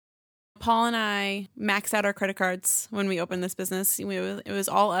Paul and I maxed out our credit cards when we opened this business. It was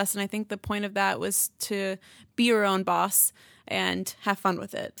all us. And I think the point of that was to be your own boss and have fun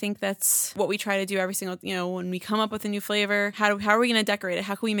with it. I think that's what we try to do every single, when we come up with a new flavor, how are we going to decorate it?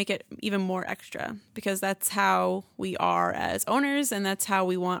 How can we make it even more extra? Because that's how we are as owners, and that's how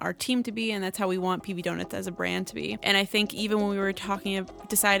we want our team to be, and that's how we want PVDonuts as a brand to be. And I think even when we were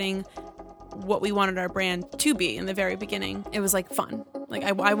deciding what we wanted our brand to be in the very beginning, it was like fun. Like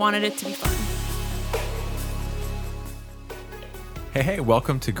I wanted it to be fun. Hey,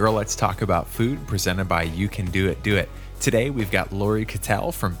 welcome to Girl Let's Talk About Food, presented by You Can Do It, Do It. Today, we've got Lori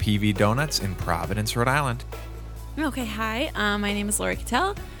Kettelle from PVDonuts in Providence, Rhode Island. Okay, hi. My name is Lori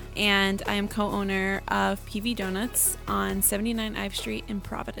Kettelle, and I am co-owner of PVDonuts on 79 Ive Street in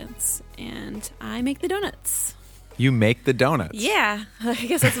Providence, and I make the donuts. You make the donuts? Yeah. I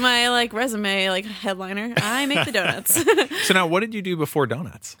guess that's my resume headliner. I make the donuts. So now, what did you do before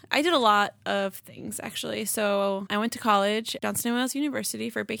donuts? I did a lot of things, actually. So I went to college at Johnson & Wales University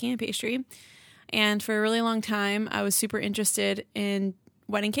for baking and pastry. And for a really long time, I was super interested in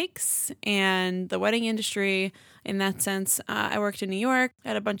wedding cakes and the wedding industry in that sense. I worked in New York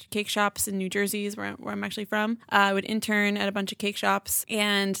at a bunch of cake shops in New Jersey, where I'm actually from. I would intern at a bunch of cake shops.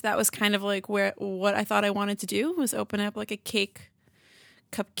 And that was kind of what I thought I wanted to do was open up a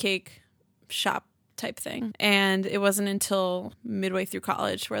cupcake shop type thing. And it wasn't until midway through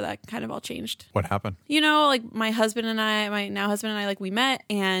college where that kind of all changed. What happened? My husband and I, my now husband and I, we met,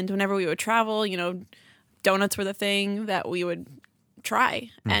 and whenever we would travel, donuts were the thing that we would try.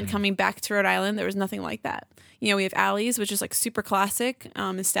 Mm-hmm. And coming back to Rhode Island, there was nothing like that. We have Allie's, which is super classic,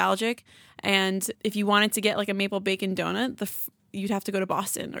 nostalgic. And if you wanted to get a maple bacon donut, you'd have to go to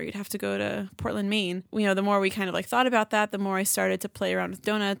Boston or you'd have to go to Portland, Maine. The more we kind of thought about that, the more I started to play around with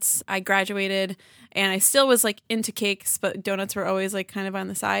donuts. I graduated and I still was into cakes, but donuts were always kind of on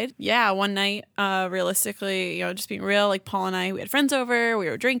the side. Yeah, one night, realistically, just being real, Paul and I, we had friends over, we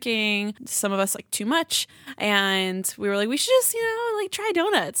were drinking, some of us too much. And we were we should just, try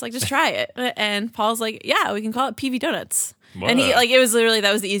donuts, just try it. And Paul's yeah, we can call it PVDonuts. What? And he it was literally,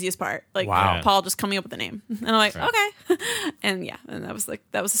 that was the easiest part. Wow. Paul just coming up with a name. And I'm okay. And yeah, and that was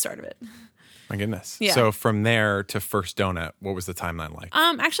the start of it. My goodness. Yeah. So from there to first donut, what was the timeline like?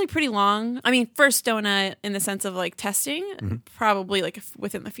 Actually pretty long. I mean, first donut in the sense of testing, mm-hmm. probably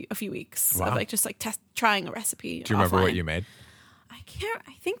within a few weeks. Wow. Of trying a recipe. Do you remember what you made?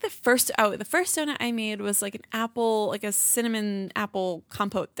 I think the first donut I made was an apple, a cinnamon apple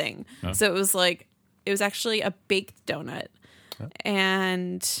compote thing. Oh. So it was actually a baked donut. Oh.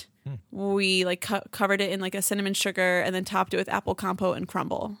 And we covered it in a cinnamon sugar and then topped it with apple compote and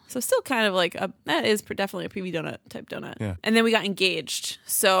crumble. So still kind of that is definitely a PVDonut type donut. Yeah. And then we got engaged.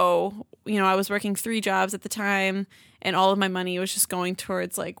 So, I was working 3 jobs at the time and all of my money was just going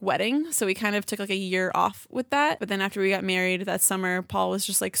towards wedding. So we kind of took a year off with that. But then after we got married that summer, Paul was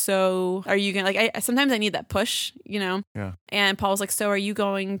just so are you going to sometimes I need that push, Yeah. And Paul was so are you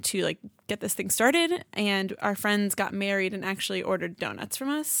going to get this thing started? And our friends got married and actually ordered donuts from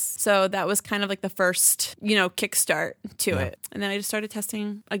us. So that was kind of the first, kickstart to it. And then I just started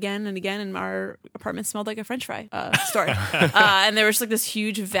testing again and again, and our apartment smelled like a French fry store. And there was this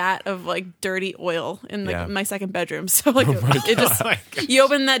huge vat of dirty oil in my second bedroom. So it just you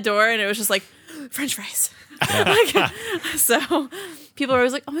open that door and it was just French fries. Yeah. So people were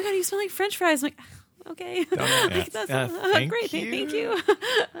always oh my God, you smell like French fries. I'm okay. That's great. Thank you.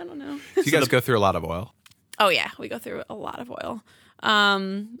 I don't know. So you guys go through a lot of oil? Oh yeah, we go through a lot of oil.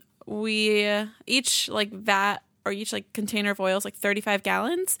 We each vat or each container of oil is 35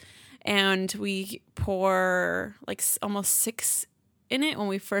 gallons, and we pour almost 6 in it when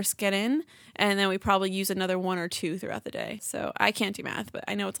we first get in, and then we probably use another 1 or 2 throughout the day. So I can't do math, but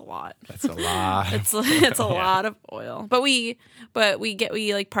I know it's a lot. That's a lot. It's a lot of oil. But we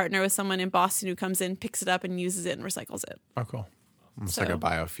partner with someone in Boston who comes in, picks it up, and uses it and recycles it. Oh, cool. It's like a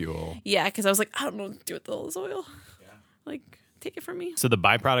biofuel. Yeah, because I was I don't know what to do with all this oil. Yeah. Take it from me. So the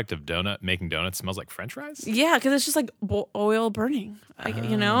byproduct of making donuts smells like French fries? Yeah, because it's just oil burning,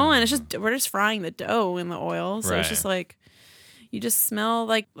 and it's we're just frying the dough in the oil, so it's just you just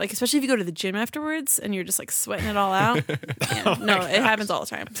smell especially if you go to the gym afterwards and you're just sweating it all out. Yeah, it happens all the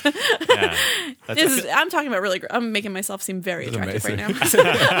time. Yeah, I'm talking about I'm making myself seem very attractive right now.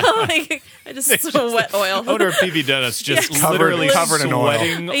 I just sweat oil. Owner of PVDonuts just literally covered in oil.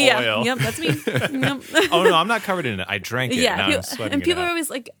 Sweating oil. Yeah, yep, that's me. Yep. Oh no, I'm not covered in it. I drank it. Yeah, now I'm sweating and people it are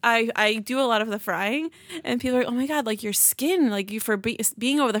always I do a lot of the frying, and people are oh my God, your skin, you for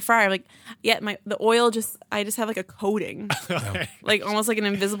being over the fryer, the oil I just have a coating. Almost like an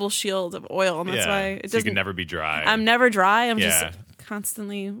invisible shield of oil, and that's why it doesn't. You can never be dry. I'm never dry. I'm just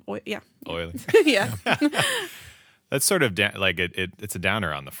constantly, yeah. Oily. Yeah. That's sort of it's a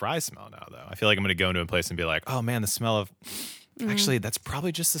downer on the fry smell now, though. I feel like I'm going to go into a place and be like, oh man, the smell of. Actually, that's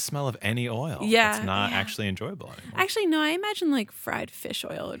probably just the smell of any oil. Yeah, it's not actually enjoyable anymore. Actually, no. I imagine like fried fish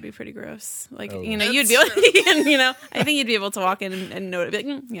oil would be pretty gross. Like Oh. you'd be able to, I think you'd be able to walk in and know it. Be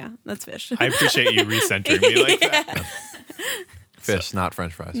like, yeah, that's fish. I appreciate you recentering me like that. Fish, not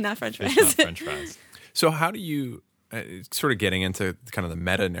French fries. Not French fries. Fish, not French fries. So how do you, sort of getting into kind of the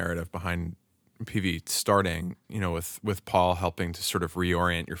meta narrative behind PV starting, with Paul helping to sort of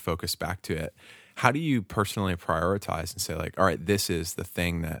reorient your focus back to it, how do you personally prioritize and say like, all right, this is the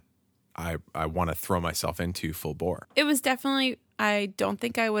thing that I want to throw myself into full bore? It was definitely, I don't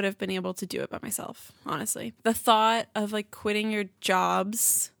think I would have been able to do it by myself, honestly. The thought of like quitting your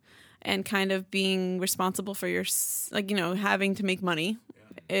jobs and kind of being responsible for your, having to make money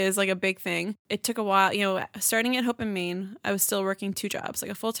is like a big thing. It took a while, starting at Hope in Maine, I was still working 2 jobs, like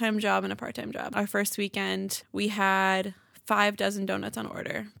a full-time job and a part-time job. Our first weekend, we had 5 dozen donuts on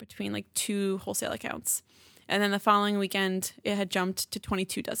order between like 2 wholesale accounts. And then the following weekend, it had jumped to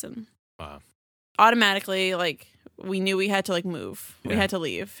 22 dozen. Wow. Automatically, like, we knew we had to like move. We had to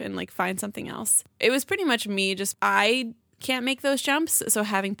leave and like find something else. It was pretty much me I can't make those jumps. So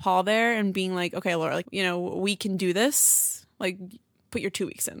having Paul there and being like, okay, Laura, like, we can do this. Like, put your 2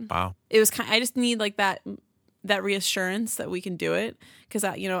 weeks in. Wow. It was I just need like that reassurance that we can do it. Cause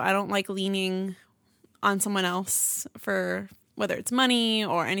I don't like leaning on someone else for whether it's money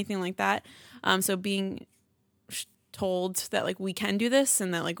or anything like that. So being told that like we can do this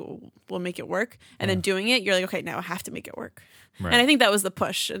and that like we'll make it work, and then doing it, you're like, okay, now I have to make it work. Right. And I think that was the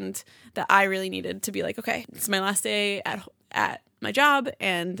push, and that I really needed to be like, okay, it's my last day at my job,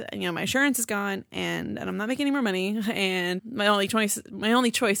 and my insurance is gone, and I'm not making any more money, and my only choice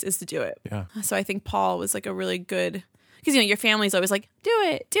is to do it. Yeah. So I think Paul was like a really good. Because, your family's always like, do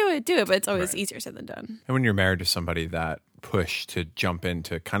it, but it's always easier said than done. And when you're married to somebody, that push to jump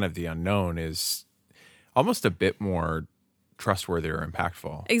into kind of the unknown is almost a bit more trustworthy or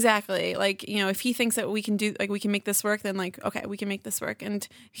impactful. Exactly. Like, if he thinks that we can make this work, then like, okay, we can make this work. And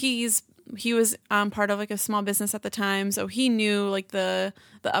he was part of like a small business at the time, so he knew like the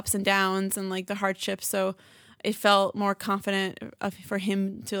ups and downs and like the hardships. So it felt more confident for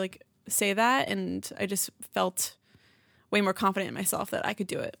him to like say that, and I just felt way more confident in myself that I could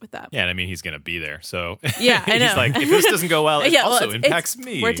do it with that. Yeah, and I mean, he's going to be there. So yeah, I know. He's like, if this doesn't go well, it also impacts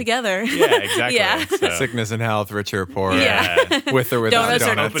me. We're together. Yeah, exactly. Yeah. So. Sickness and health, rich or poor. Yeah. With or without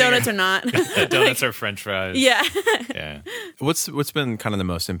donuts. Donuts are not. Donuts are French fries. Yeah. Yeah. What's been kind of the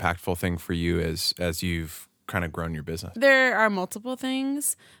most impactful thing for you as you've kind of grown your business? There are multiple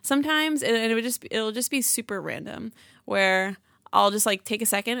things. Sometimes it'll just be super random, where I'll just like take a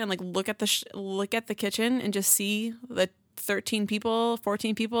second and like look at the kitchen and just see the 14 people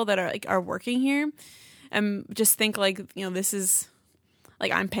that are working here, and just think like, this is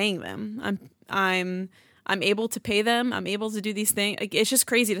like, I'm paying them. I'm able to pay them. I'm able to do these things. Like, it's just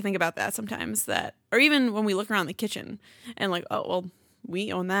crazy to think about that sometimes, or even when we look around the kitchen and like, oh, well,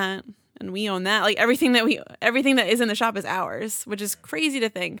 we own that and we own that. Like everything that is in the shop is ours, which is crazy to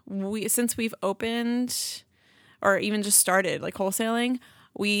think. Since we've opened or even just started like wholesaling,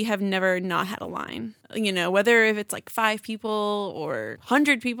 we have never not had a line, whether if it's like 5 people or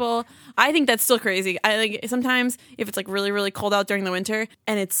 100 people. I think that's still crazy. I like sometimes if it's like really, really cold out during the winter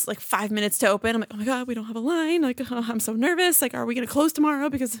and it's like 5 minutes to open, I'm like, oh my God, we don't have a line. Like, oh, I'm so nervous. Like, are we going to close tomorrow?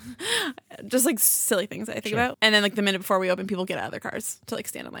 Because just like silly things I think about. And then like the minute before we open, people get out of their cars to like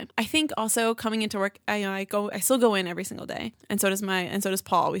stand in line. I think also coming into work, I still go in every single day. And so does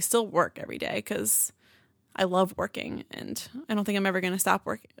Paul. We still work every day because I love working, and I don't think I'm ever going to stop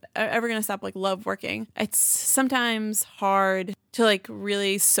like love working. It's sometimes hard to like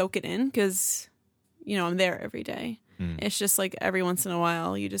really soak it in because, I'm there every day. It's just like every once in a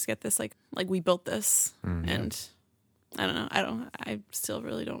while you just get this like we built this, and I don't know. I still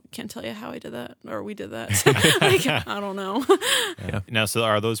really can't tell you how I did that or we did that. Like, I don't know. Yeah. Now, so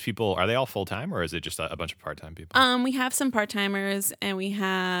are those people, are they all full-time or is it just a bunch of part-time people? We have some part-timers, and we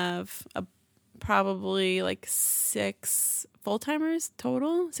have probably like 6 full-timers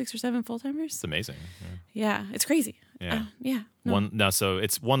total, 6 or 7 full-timers. It's amazing. Yeah, it's crazy. Yeah. No. So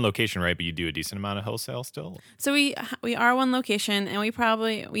it's one location, right? But you do a decent amount of wholesale still? So we are one location, and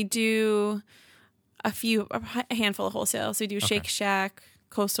we do a handful of wholesale. So we do Shake Shack,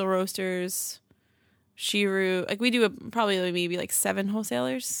 Coastal Roasters, Shiru. Like we do probably maybe like 7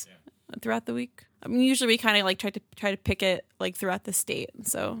 wholesalers throughout the week. I mean, usually we kind of like try to pick it like throughout the state.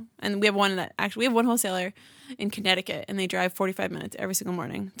 So, and we have one wholesaler in Connecticut, and they drive 45 minutes every single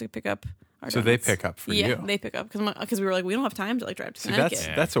morning to pick up our So they donuts. pick up for yeah, you. they pick up because we were like, we don't have time to like drive to See,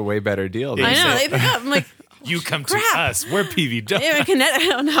 Connecticut. that's a way better deal. Than I know, so- they pick up. I'm like, You come crap. to us. We're PVDonuts. yeah, I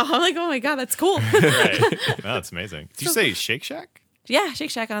don't know. I'm like, oh my God, that's cool. Right. No, that's amazing. Did you say Shake Shack? Yeah,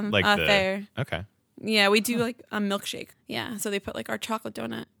 Shake Shack on Like Thayer. Okay. Yeah, we do like a milkshake. Yeah, so they put like our chocolate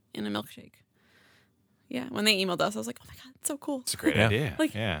donut in a milkshake. Yeah, when they emailed us, I was like, oh my God, it's so cool. It's a great Yeah. idea.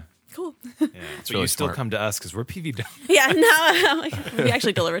 Like- yeah. Cool. Yeah. But really you still smart. come to us because we're PVDonuts. Yeah, no, I'm like, we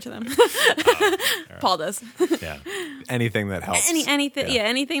actually deliver to them. Paul does. Yeah. Anything that helps. Anything, yeah,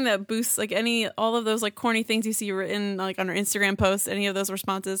 anything that boosts like all of those like corny things you see written like on our Instagram posts, any of those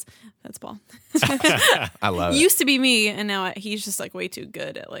responses, that's Paul. I love it. Used to be me, and now he's just like way too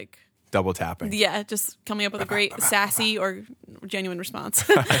good at like Double tapping. yeah, just coming up with a great sassy or genuine response.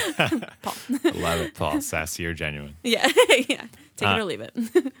 Paul. Love it. Paul, sassy or genuine. Yeah, yeah. Take it or leave it.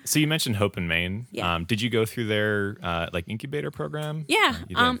 So you mentioned Hope in Maine. Yeah. Did you go through their like incubator program? Yeah.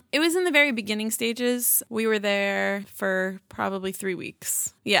 You did? It was in the very beginning stages. We were there for probably 3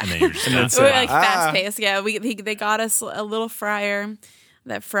 weeks. Yeah. And then you're just And then not- We were like fast paced. Yeah. They got us a little fryer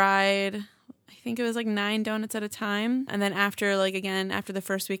that fried, I think it was like 9 donuts at a time. And then after the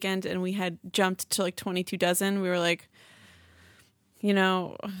first weekend and we had jumped to like 22 dozen, we were like, we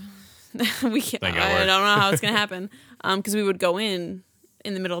can't, Think it'll I work. don't know how it's going to happen. Because we would go in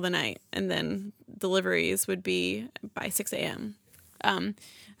the middle of the night and then deliveries would be by 6 a.m.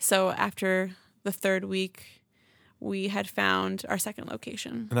 So after the 3rd week, we had found our second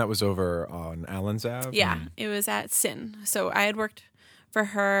location. And that was over on Allen's Ave? Yeah, it was at Sin. So I had worked for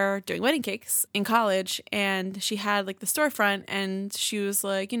her doing wedding cakes in college, and she had like the storefront, and she was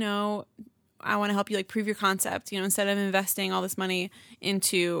like, I want to help you like prove your concept, instead of investing all this money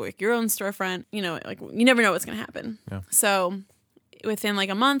into like your own storefront, like you never know what's going to happen. Yeah. So within like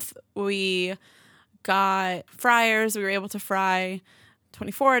a month, we got fryers. We were able to fry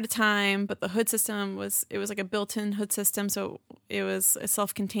 24 at a time, but the hood system was like a built-in hood system. So it was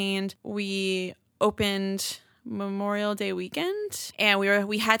self-contained. We opened Memorial Day weekend, and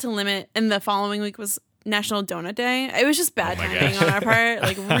we had to limit, and the following week was National Donut Day. It was just bad timing on our part,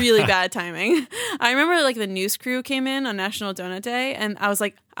 like really bad timing. I remember like the news crew came in on National Donut Day, and I was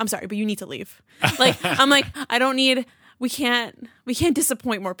like, I'm sorry, but you need to leave. Like, I'm like, we can't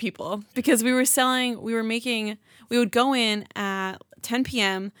disappoint more people, because we would go in at 10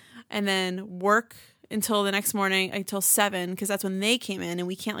 p.m. and then work until the next morning, until 7, because that's when they came in, and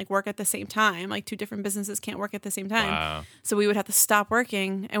we can't like work at the same time. Like 2 different businesses can't work at the same time. Wow. So we would have to stop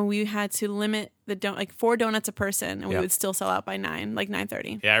working, and we had to limit like 4 donuts a person, and we would still sell out by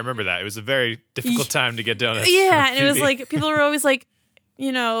 9:30. Yeah, I remember that. It was a very difficult time to get donuts. Yeah, and it was like people were always like,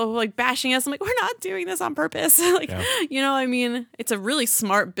 like bashing us. I'm like, we're not doing this on purpose. Like, I mean, it's a really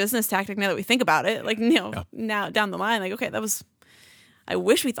smart business tactic now that we think about it. Like, now down the line, like, okay, I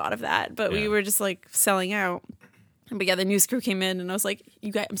wish we thought of that, but we were just like selling out. But yeah, the news crew came in, and I was like,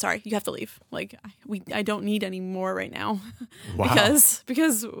 "You guys, I'm sorry, you have to leave. Like, I don't need any more right now, Wow. because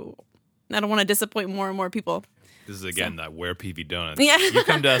I don't want to disappoint more and more people." This is again that we're PVDonuts. Yeah. You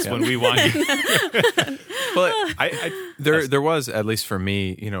come to us when we want you. Well, there was, at least for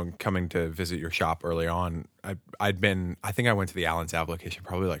me, coming to visit your shop early on, I think I went to the Allen's Ave location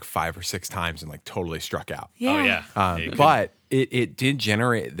probably like 5 or 6 times and like totally struck out. Yeah. Oh yeah. Yeah, you But it did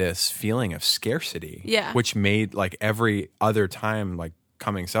generate this feeling of scarcity, Yeah. which made like every other time like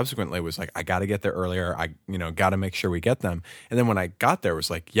coming subsequently was like, I got to get there earlier. I got to make sure we get them. And then when I got there, it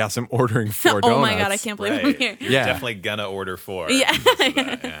was like, yes, I'm ordering 4 donuts. Oh my God, I can't believe I'm Right. here. You're Yeah. definitely gonna order 4. Yeah.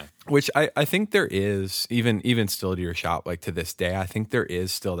 Yeah. Which I think there is, even still to your shop, like to this day, I think there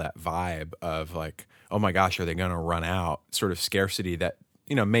is still that vibe of like, oh my gosh, are they going to run out? Sort of scarcity that,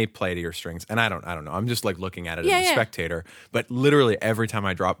 may play to your strings. And I don't know. I'm just like looking at it as a spectator. But literally every time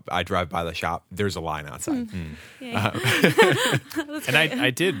I drive by the shop, there's a line outside. Yeah. And I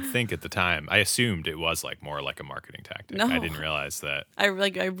did think at the time, I assumed it was like more like a marketing tactic. No. I didn't realize that. I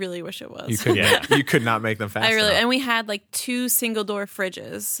really wish it was. You could Yeah. you could not make them fast enough. And we had like 2 single door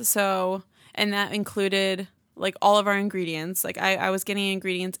fridges. So, and that included like all of our ingredients. Like I was getting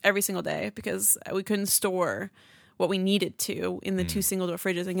ingredients every single day because we couldn't store what we needed to in the 2 single door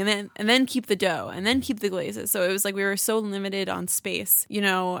fridges, and then keep the dough and then keep the glazes. So it was like we were so limited on space.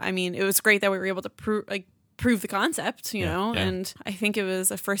 I mean, it was great that we were able to prove the concept, Yeah. and I think it was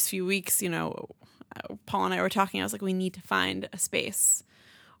the first few weeks, Paul and I were talking, I was like, we need to find a space,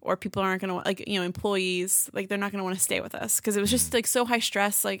 or people aren't going to employees, like they're not going to want to stay with us, because it was just like so high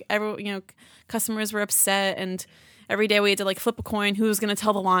stress. Like customers were upset, and every day we had to like flip a coin who was going to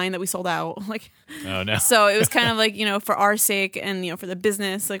tell the line that we sold out. Like, Oh no. so it was kind of like, for our sake and, for the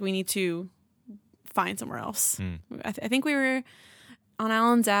business, like we need to find somewhere else. I think we were on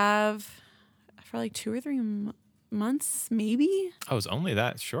Allen's Ave. for like 2 or 3 months, maybe. Oh, it was only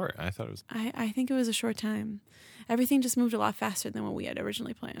that short. I thought it was. I think it was a short time. Everything just moved a lot faster than what we had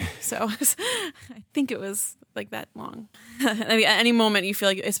originally planned. So I think it was like that long. I mean, at any moment you feel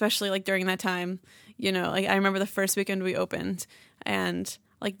like, especially like during that time, you know, like I remember the first weekend we opened and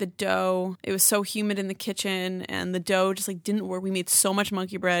like the dough, it was so humid in the kitchen and the dough just like didn't work. We made so much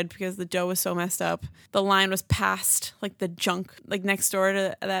monkey bread because the dough was so messed up. The line was past like the junk, like next door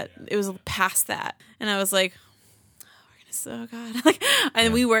to that. It was past that. And I was like, oh God. Like,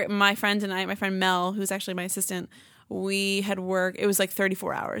 and we were, my friend and I, my friend Mel, who's actually my assistant, we had worked, it was like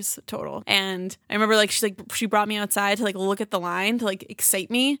 34 hours total. And I remember like she brought me outside to like look at the line to like excite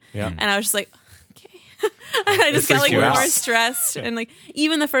me. Yeah. And I was just like, okay. I just got like more stressed. And like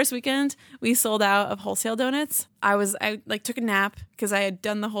even the first weekend we sold out of wholesale donuts. I like took a nap because I had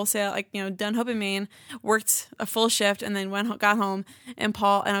done the wholesale, like, you know, done Hope and Main, worked a full shift and then got home and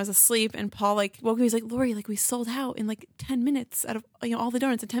I was asleep and Paul like woke me. He's like, Lori, like we sold out in like 10 minutes out of, you know, all the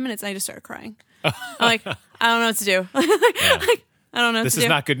donuts in 10 minutes. And I just started crying. I'm like, I don't know what to do. Like, I don't know. This is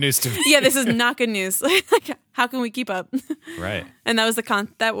not good news to me. Yeah, this is not good news. Like, how can we keep up? Right. And that was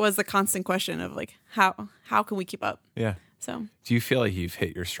the constant question of like, how can we keep up? Yeah. So, do you feel like you've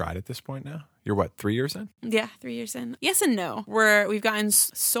hit your stride at this point now? You're what, 3 years in? Yeah, 3 years in. Yes and no. We've gotten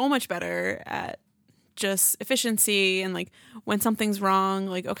so much better at just efficiency and like when something's wrong,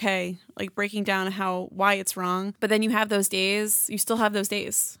 like, okay, like breaking down why it's wrong. But then you still have those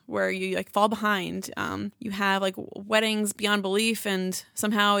days where you like fall behind. You have like weddings beyond belief and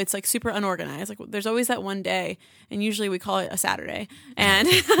somehow it's like super unorganized. Like there's always that one day and usually we call it a Saturday. And,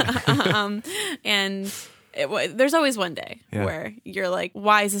 there's always one day where you're like,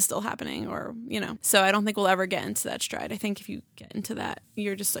 why is this still happening? Or, you know, so I don't think we'll ever get into that stride. I think if you get into that,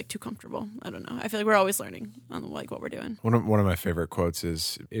 you're just like too comfortable. I don't know. I feel like we're always learning on like what we're doing. One of my favorite quotes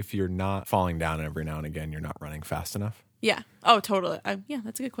is, if you're not falling down every now and again, you're not running fast enough. Yeah. Oh, totally. Yeah,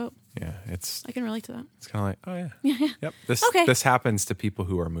 that's a good quote. Yeah. I can relate to that. It's kind of like, oh yeah. Yeah. Yep. This happens to people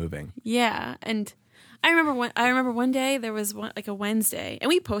who are moving. Yeah. And I remember one day there was a Wednesday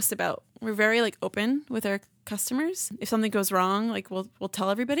and we're very like open with our customers. If something goes wrong, like we'll tell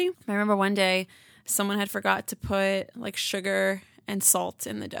everybody. I remember one day someone had forgot to put like sugar and salt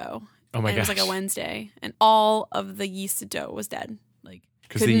in the dough. Oh my gosh. It was like a Wednesday and all of the yeasted dough was dead. Like,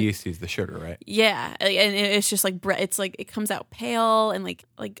 because the yeast is the sugar, right? Yeah. And it's just like bread. It's like, it comes out pale and like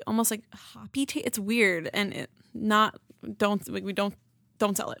almost like hoppy taste. It's weird. And don't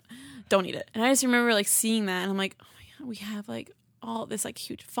sell it. Don't eat it. And I just remember like seeing that and I'm like, oh my God, we have like all this like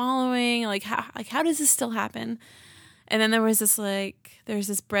huge following. Like how does this still happen? And then there's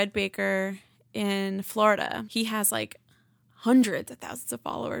this bread baker in Florida. He has like hundreds of thousands of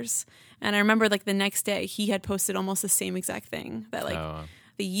followers. And I remember like the next day he had posted almost the same exact thing that like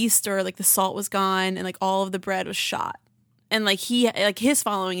the yeast or like the salt was gone and like all of the bread was shot. And like his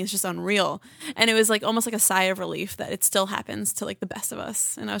following is just unreal. And it was like almost like a sigh of relief that it still happens to like the best of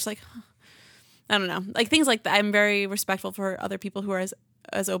us. And I was like, I don't know, like things like that. I'm very respectful for other people who are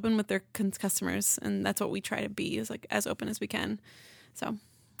as open with their customers. And that's what we try to be, is like as open as we can. So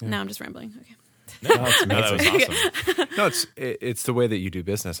now I'm just rambling. Okay. No, that was awesome. No, it's the way that you do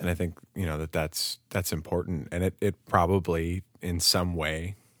business. And I think, you know, that's important. And it probably in some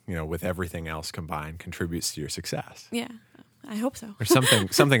way, you know, with everything else combined, contributes to your success. Yeah. I hope so.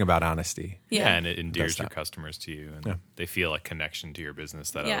 There's something about honesty. Yeah, and it endears your customers to you, and they feel a connection to your business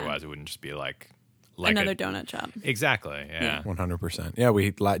that otherwise it wouldn't just be like another donut shop. Exactly. Yeah. 100%. Yeah,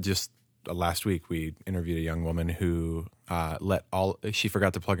 we just last week we interviewed a young woman who she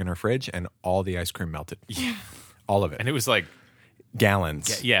forgot to plug in her fridge and all the ice cream melted. Yeah, all of it, and it was like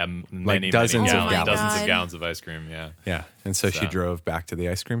gallons. Yeah, like dozens of gallons of ice cream. Yeah, and so she drove back to the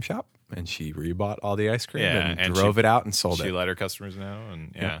ice cream shop. And she rebought all the ice cream and drove it out and sold it. She let her customers know,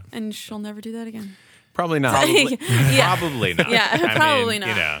 and and she'll never do that again. Probably not. Probably not. Yeah, probably not.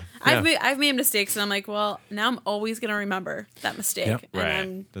 You know. I've made mistakes, and I'm like, well, now I'm always going to remember that mistake. Yep.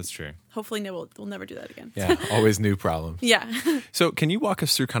 And That's true. Hopefully, we'll never do that again. Yeah, always new problems. Yeah. So, can you walk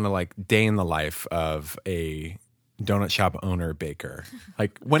us through kind of like day in the life of a donut shop owner baker?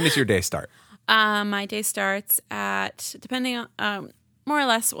 Like, when does your day start? My day starts at, depending on more or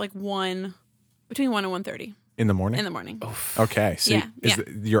less like between 1 and 1:30 in the morning. Oof. Okay, so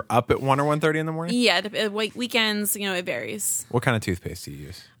you're up at 1 or 1:30 in the morning. Yeah, weekends, you know, it varies. What kind of toothpaste do you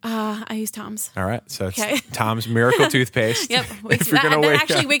use? I use Tom's. All right, so it's Tom's Miracle Toothpaste. Yep, that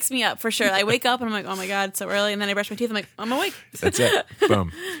actually wakes me up for sure. I wake up and I'm like, oh my God, it's so early, and then I brush my teeth. I'm like, I'm awake. That's it.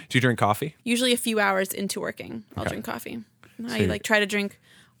 Boom. Do you drink coffee? Usually a few hours into working, I'll drink coffee. I try to drink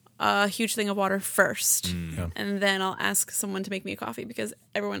a huge thing of water first, and then I'll ask someone to make me a coffee because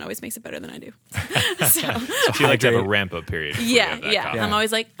everyone always makes it better than I do. So you like to have a ramp up period. yeah. Coffee. I'm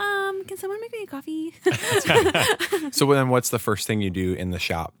always like, can someone make me a coffee? So then what's the first thing you do in the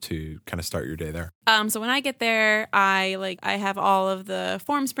shop to kind of start your day there? So when I get there, I have all of the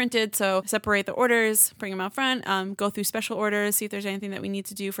forms printed. So separate the orders, bring them out front, go through special orders, see if there's anything that we need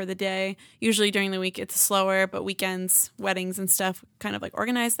to do for the day. Usually during the week it's slower, but weekends, weddings and stuff, kind of like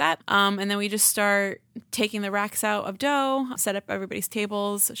organize that. And then we just start taking the racks out of dough, set up everybody's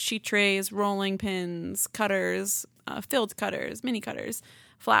tables, sheet trays, rolling pins, cutters, filled cutters, mini cutters,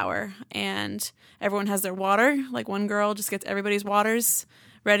 flour, and everyone has their water. Like one girl just gets everybody's waters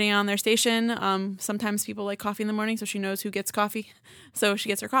ready on their station. Sometimes people like coffee in the morning, so she knows who gets coffee. So she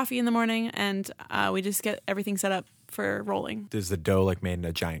gets her coffee in the morning, and we just get everything set up for rolling. Is the dough like made in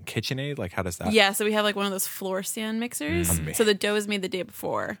a giant KitchenAid? Like how does that? Yeah, so we have like one of those floor stand mixers. So the dough is made the day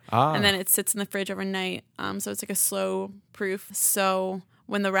before, and then it sits in the fridge overnight. So it's like a slow proof. So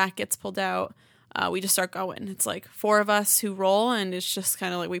when the rack gets pulled out, we just start going. It's like 4 of us who roll, and it's just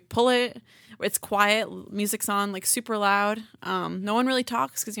kind of like we pull it. It's quiet. Music's on like super loud. No one really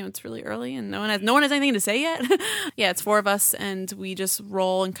talks because it's really early and no one has anything to say yet. Yeah, it's 4 of us, and we just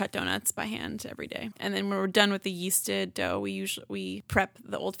roll and cut donuts by hand every day. And then when we're done with the yeasted dough, we prep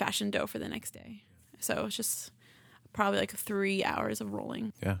the old fashioned dough for the next day. So it's just probably like 3 hours of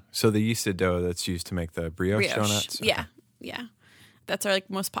rolling. Yeah. So the yeasted dough that's used to make the brioche donuts. Yeah. That's our like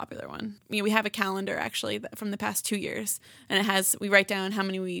most popular one. We have a calendar actually from the past 2 years, and we write down how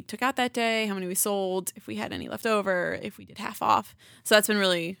many we took out that day, how many we sold, if we had any left over, if we did half off. So that's been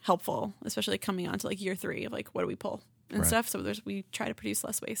really helpful, especially coming on to like year 3 of like what do we pull and stuff. So we try to produce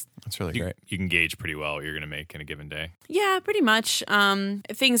less waste. That's really great. You can gauge pretty well what you're going to make in a given day. Yeah, pretty much.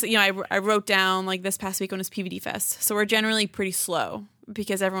 Things that, I wrote down like this past week when it was PVD Fest. So we're generally pretty slow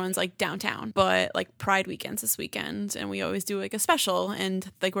because everyone's like downtown, but like Pride weekends this weekend, and we always do like a special,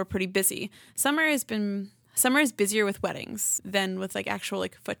 and like we're pretty busy. Summer is busier with weddings than with like actual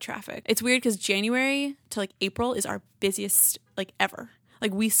like foot traffic. It's weird because January to like April is our busiest like ever.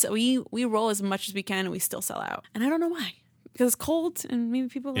 Like we roll as much as we can and we still sell out, and I don't know why. Because it's cold and maybe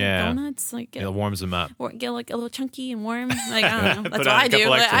people like donuts. Like it warms them up. Or get like a little chunky and warm. Like I don't know. That's what I do.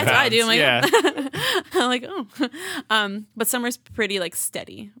 That's what I do. I'm like, yeah. I'm like, oh. But summer's pretty like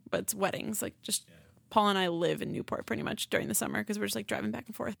steady. But it's weddings. Like just Paul and I live in Newport pretty much during the summer because we're just like driving back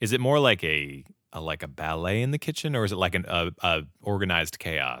and forth. Is it more like a ballet in the kitchen, or is it like a organized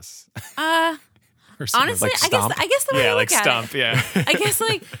chaos? Honestly, like Stomp? I guess the way I look at Stomp, it, yeah. I guess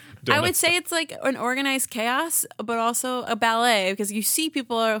like I would say it's like an organized chaos, but also a ballet because you see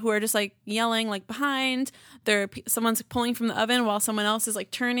people who are just like yelling like behind. Someone's pulling from the oven while someone else is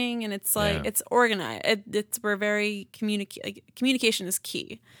like turning, and it's like it's organized. We're very communication is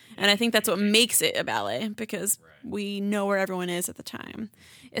key, and I think that's what makes it a ballet because we know where everyone is at the time.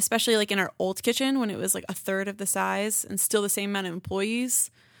 Especially like in our old kitchen when it was like a third of the size and still the same amount of employees.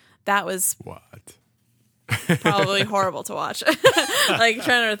 That was what? Probably horrible to watch. Like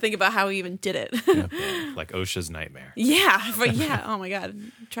trying to think about how we even did it. Like OSHA's nightmare. Yeah, but oh my god,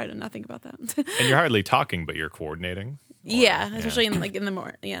 try to not think about that. And you're hardly talking, but you're coordinating. Especially in the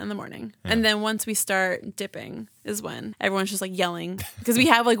morning. Yeah. And then once we start dipping is when everyone's just like yelling because we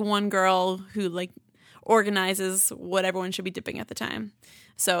have like one girl who like organizes what everyone should be dipping at the time.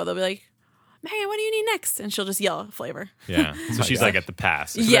 So they'll be like, Megan, what do you need next? And she'll just yell a flavor. Yeah. So she's like at the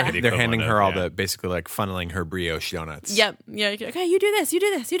pass. Yeah. They're handing her all the, basically like funneling her brioche donuts. Yep. Yeah. Okay, you do this, you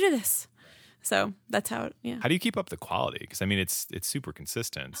do this, you do this. So that's how How do you keep up the quality? Because I mean, it's super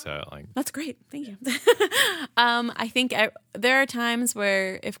consistent. So like. That's great. Thank you. I think there are times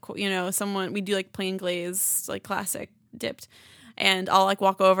where if, we do like plain glaze, like classic dipped, and I'll like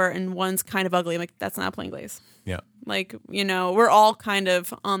walk over and one's kind of ugly. I'm like, that's not plain glaze. Yeah. Like, we're all kind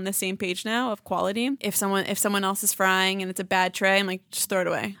of on the same page now of quality. If someone else is frying and it's a bad tray, I'm like, just throw it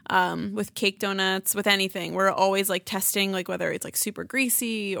away. With cake donuts, with anything, we're always like testing like whether it's like super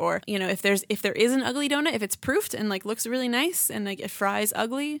greasy or, if there is an ugly donut, if it's proofed and like looks really nice and like it fries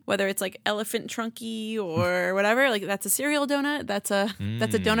ugly, whether it's like elephant trunky or whatever, like that's a cereal donut. That's a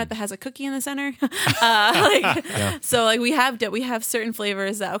donut that has a cookie in the center. So like we have certain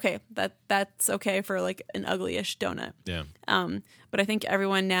flavors that's okay for like an ugly-ish donut. Yeah. But I think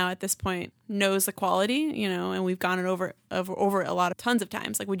everyone now at this point knows the quality, and we've gone it over a lot of tons of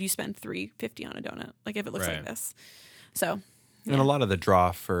times. Like, would you spend $3.50 on a donut? Like if it looks like this? So, and a lot of the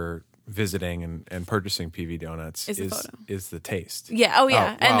draw for visiting and purchasing PV Donuts Is the photo. is the taste. Yeah. Oh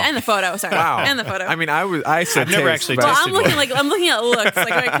yeah. Oh, wow. And the photo. Sorry. Wow. And the photo. I mean, I said I've never taste, actually but- Well, tasted I'm looking at looks,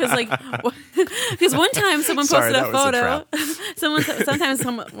 because one time someone Sorry, posted a that was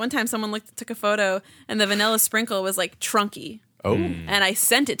a photo. One time someone took a photo, and the vanilla sprinkle was like trunky, Oh, and I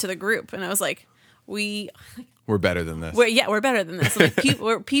sent it to the group, and I was like, we're better than this. we're better than this. Like,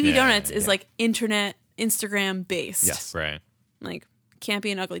 PV Yeah, Donuts is yeah. like internet, Instagram based. Yes. Right. Like can't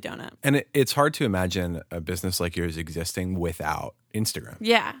be an ugly donut. And it's hard to imagine a business like yours existing without Instagram.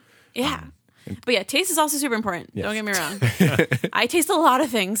 Yeah. Yeah. But yeah, taste is also super important. Yes. Don't get me wrong. I taste a lot of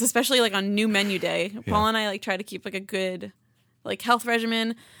things, especially like on new menu day. Paul and I like try to keep like a good like health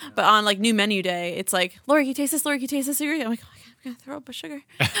regimen, but on like new menu day, it's like, Lori, can you taste this? Lori, can you taste this? I'm like, oh, I'm gonna throw up a sugar.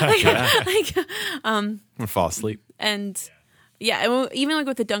 I'm gonna fall asleep. And yeah, and even like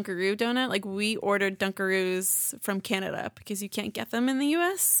with the Dunkaroo donut, like we ordered Dunkaroos from Canada because you can't get them in the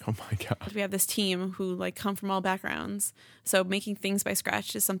US. Oh my god. We have this team who like come from all backgrounds. So making things by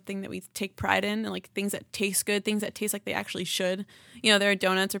scratch is something that we take pride in, and like things that taste good, things that taste like they actually should. You know, there are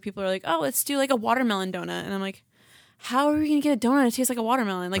donuts where people are like, oh, let's do like a watermelon donut. And I'm like, how are we going to get a donut that tastes like a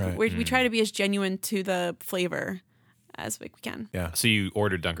watermelon? Like Right. we try to be as genuine to the flavor as we can. Yeah. So you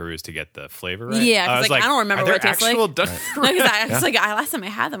ordered Dunkaroos to get the flavor right? Yeah, 'cause, like, I don't remember are what there it tastes like. actual Dunkaroos? No, 'cause it's like last time I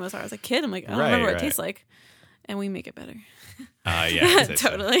had them was when I was a kid. I'm like, I don't remember what Right, it tastes like. And we make it better. Yeah, I'd say so.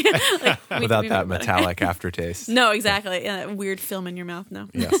 Totally. Like, we Without make that it better. metallic aftertaste. No, exactly. Yeah, that weird film in your mouth. No.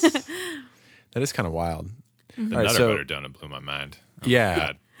 Yes. That is kind of wild. Mm-hmm. The All right, Nutter so- Butter donut blew my mind. Oh, Yeah.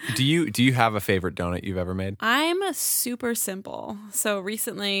 God. Do you have a favorite donut you've ever made? I'm a super simple. So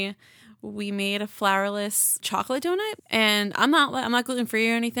recently we made a flourless chocolate donut, and I'm not gluten free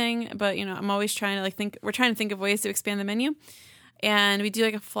or anything, but you know, I'm always trying to we're trying to think of ways to expand the menu. And we do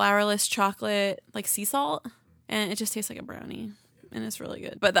like a flourless chocolate like sea salt, and it just tastes like a brownie, and it's really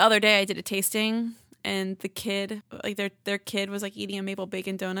good. But the other day I did a tasting, and the kid, like their kid was like eating a maple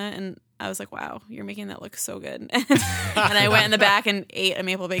bacon donut, and I was like, wow, you're making that look so good. And I went in the back and ate a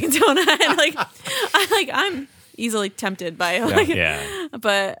maple bacon donut. And I'm easily tempted by Yeah.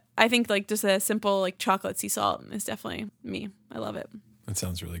 but I think like just a simple like chocolate sea salt is definitely me. I love it. That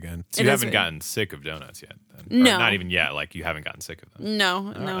sounds really good. So It you is haven't really- gotten sick of donuts yet? Then? Or No. not even yet. Like you haven't gotten sick of them? No, All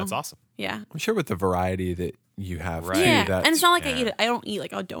right, no. that's awesome. Yeah. I'm sure with the variety that you have Right. too, Yeah. that's, And it's not like yeah. I don't eat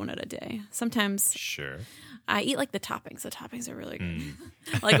like a donut a day. Sometimes Sure. I eat like the toppings. The toppings are really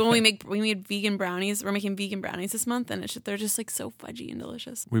good. Like when we made vegan brownies. We're making vegan brownies this month, and they're just like so fudgy and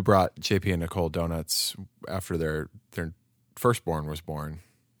delicious. we brought JP and Nicole donuts after their firstborn was born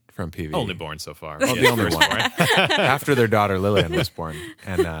from PV. Only born so far. Oh, the Yeah, only first one. born. After their daughter Lillian was born.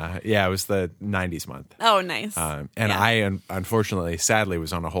 And yeah, it was the 90s month. Oh, nice. And Yeah. I unfortunately, sadly,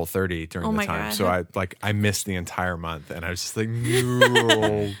 was on a whole 30 during Oh the my time. God. So I missed the entire month, and I was just like,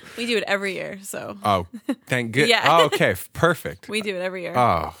 no. We do it every year, so Oh, thank good. Yeah. Oh, okay, perfect. we do it every year.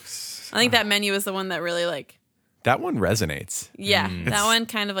 Oh, I think that menu is the one that really like, that one resonates. yeah, that one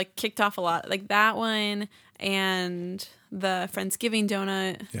kind of like kicked off a lot. Like that one and the Friendsgiving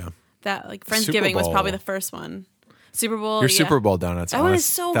donut. Yeah. That like Super Friendsgiving was Bowl. probably the first one. Super Bowl. Your yeah. Super Bowl donuts. That one is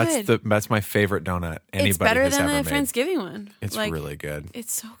honest- so that's good. That's my favorite donut anybody It's better has than ever the made. Friendsgiving one. It's Like, really good.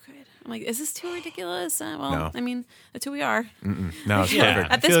 It's so good. I'm like, is this too ridiculous? Well, No. I mean, that's who we are. No, it's Yeah.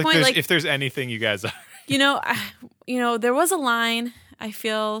 perfect. At I feel this point, there's- like- if there's anything you guys are, There was a line. I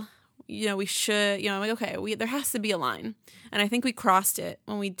feel, we should, I'm like, okay, there has to be a line. And I think we crossed it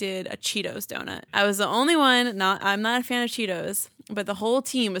when we did a Cheetos donut. I was the only one, I'm not a fan of Cheetos, but the whole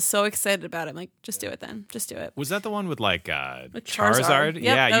team was so excited about it. I'm like, just do it then. Just do it. was that the one with like With Charizard? Charizard. Yep,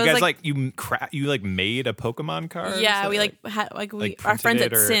 Yeah, that you was guys like- you made a Pokemon card? Yeah, we Like- had our like friends printed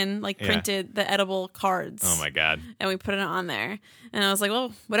at it or- Sin yeah. printed the edible cards. Oh my god. And we put it on there. And I was like,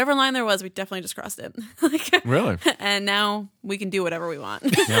 well, whatever line there was, we definitely just crossed it. Like, Really? and now we can do whatever we want.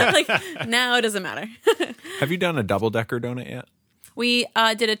 Like now it doesn't matter. Have you done a double-decker donut yet? We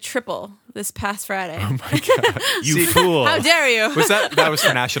did a triple this past Friday. You fool. How dare you? That was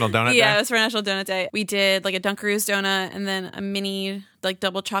for National Donut Yeah, Day? it was for National Donut Day. We did like a Dunkaroos donut and then a mini like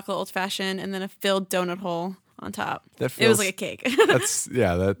double chocolate old fashioned and then a filled donut hole on top. That It feels- was like a cake. That's It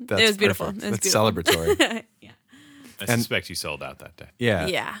was beautiful. perfect. It was That's beautiful. celebratory. yeah. I suspect you sold out that day. Yeah.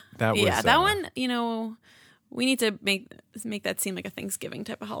 Yeah. That was that one, we need to make that seem like a Thanksgiving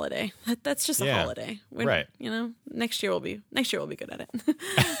type of holiday. That's just a Yeah. holiday. Right. Next year we'll be good at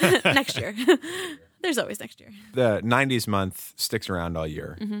it. Next year. There's always next year. The 90s month sticks around all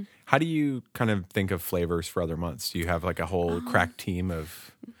year. Mm-hmm. How do you kind of think of flavors for other months? Do you have like a whole crack team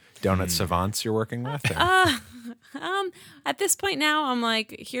of donut savants you're working with? At this point now, I'm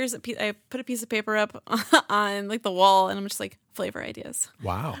like, here's I put a piece of paper up on like the wall, and I'm just like, flavor ideas.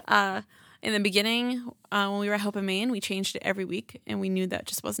 Wow. In the beginning, when we were at Hope in Maine, we changed it every week, and we knew that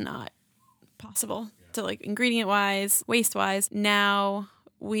just was not possible to like ingredient wise, waste wise. Now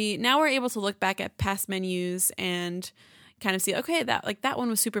we're able to look back at past menus and kind of see, okay, that one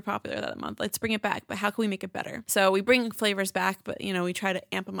was super popular that month. Let's bring it back, but how can we make it better? So we bring flavors back, but we try to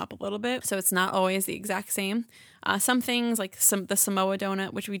amp them up a little bit, so it's not always the exact same. Some things like the Samoa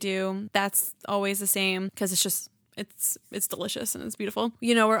donut, which we do, that's always the same because it's just it's delicious and it's beautiful.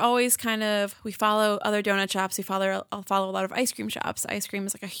 We're always we follow other donut shops. I'll follow a lot of ice cream shops. Ice cream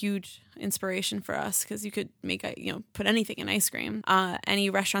is like a huge inspiration for us because you could make put anything in ice cream.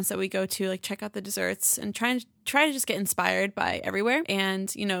 Any restaurants that we go to, like check out the desserts and try to just get inspired by everywhere. And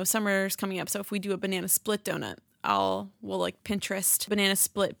summer's coming up, so if we do a banana split donut, we'll like Pinterest banana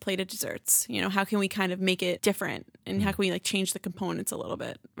split plated desserts. How can we kind of make it different, and how can we like change the components a little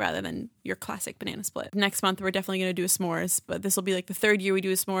bit rather than your classic banana split? Next month we're definitely going to do a s'mores, but this will be like the third year we do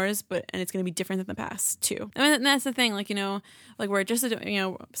a s'mores, and it's going to be different than the past too. And that's the thing, like we're just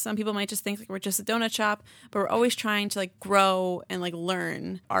some people might just think like we're just a donut shop, but we're always trying to like grow and like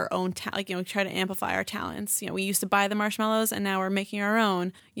learn our own try to amplify our talents. We used to buy the marshmallows, and now we're making our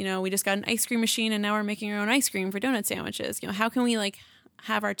own. We just got an ice cream machine, and now we're making our own ice cream for donut sandwiches. How can we like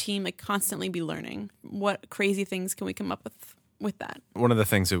have our team like constantly be learning? What crazy things can we come up with that? One of the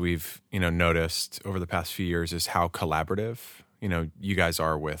things that we've noticed over the past few years is how collaborative you guys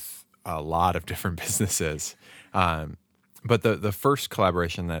are with a lot of different businesses. But the first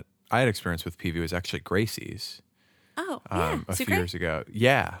collaboration that I had experienced with PV was actually Gracie's. Oh, yeah. A few years ago.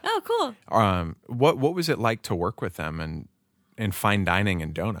 Yeah. Oh, cool. What was it like to work with them and fine dining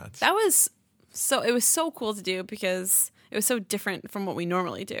and donuts? It was so cool to do because it was so different from what we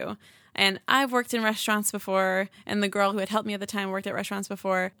normally do. And I've worked in restaurants before, and the girl who had helped me at the time worked at restaurants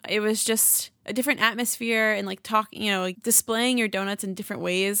before. It was just a different atmosphere, and like like displaying your donuts in different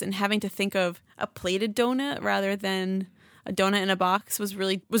ways, and having to think of a plated donut rather than a donut in a box was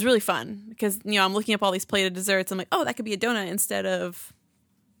really fun because I'm looking up all these plated desserts. I'm like, oh, that could be a donut instead of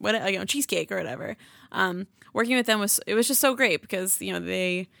cheesecake or whatever. Working with them was just so great because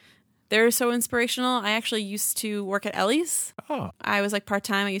they're so inspirational. I actually used to work at Ellie's. Oh. I was like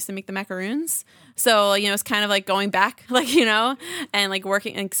part-time. I used to make the macaroons. So, it's kind of like going back, and like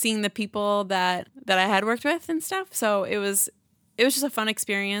working and seeing the people that I had worked with and stuff. So it was just a fun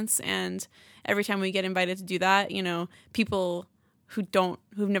experience. And every time we get invited to do that, people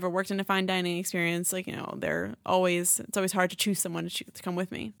who've never worked in a fine dining experience, it's always hard to choose someone to come with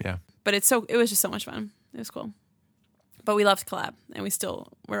me. Yeah. But it was just so much fun. It was cool. But we love to collab, and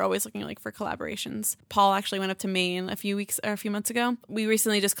we're always looking for collaborations. Paul actually went up to Maine a few months ago. We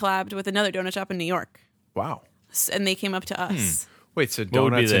recently just collabed with another donut shop in New York. Wow. And they came up to us. Wait, so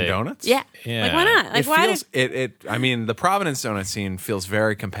donuts and donuts? Yeah. Like, why not? Like, I mean, the Providence donut scene feels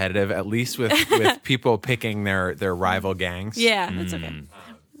very competitive, at least with people picking their rival gangs. Yeah, that's okay.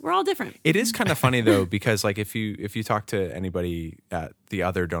 We're all different. It is kind of funny though, because like if you talk to anybody at the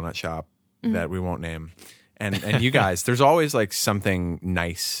other donut shop that we won't name, and you guys, there's always like something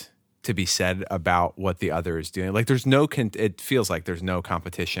nice to be said about what the other is doing. Like there's it feels like there's no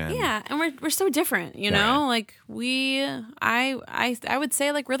competition. Yeah, and we're so different, know? Like I would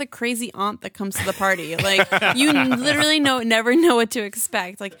say like we're the crazy aunt that comes to the party. Like you literally never know what to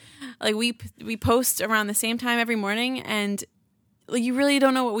expect. Like we post around the same time every morning, and like you really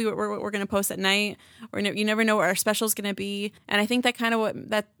don't know what we're going to post at night, or you never know what our special is going to be. And I think that kind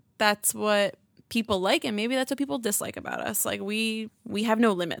of that's what people like, and maybe that's what people dislike about us. Like we have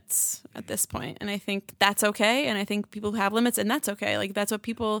no limits at this point, and I think that's okay. And I think people have limits, and that's okay. Like that's what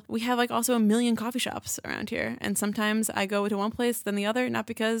we have like also a million coffee shops around here, and sometimes I go to one place than the other, not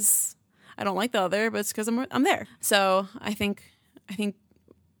because I don't like the other, but it's because I'm there. So I think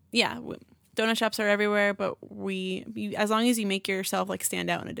yeah. Donut shops are everywhere, but as long as you make yourself like stand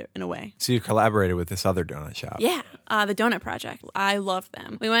out in a way. So you collaborated with this other donut shop. Yeah, the Donut Project. I love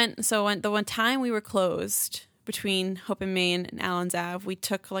them. The one time we were closed between Hope and Maine and Allen's Ave, we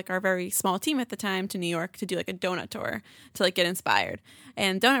took like our very small team at the time to New York to do like a donut tour to like get inspired.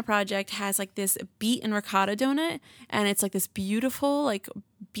 And Donut Project has like this beet and ricotta donut, and it's like this beautiful like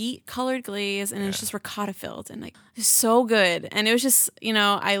beet colored glaze, and it's just ricotta filled, and like it's so good. And it was just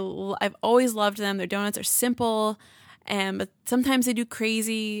I've always loved them. Their donuts are simple, but sometimes they do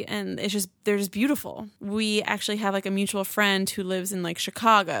crazy, and they're just beautiful. We actually have like a mutual friend who lives in like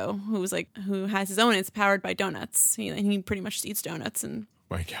Chicago who has his own. It's powered by donuts. He pretty much just eats donuts and.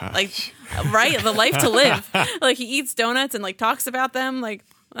 My God. Like, right? The life to live. Like he eats donuts and like talks about them. Like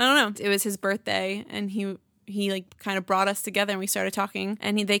I don't know. It was his birthday, and he like kind of brought us together, and we started talking.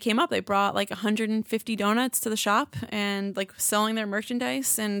 And they came up. They brought like 150 donuts to the shop, and like selling their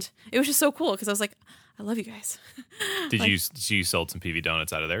merchandise, and it was just so cool because I was like, I love you guys. Did you sold some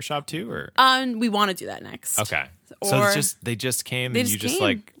PVDonuts out of their shop too, or? We want to do that next. Okay. So it's they just came and you just came.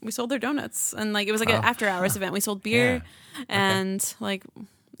 like we sold their donuts, and like it was like an after hours event. We sold beer and like,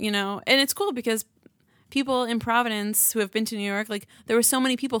 you know, and it's cool because people in Providence who have been to New York, like there were so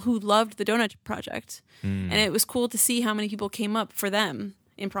many people who loved the donut project, and it was cool to see how many people came up for them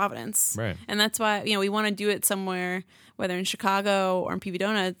in Providence. Right. And that's why, you know, we want to do it somewhere, whether in Chicago or in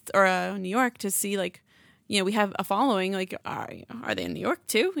PVDonuts or New York, to see like, you know, we have a following. Like, are they in New York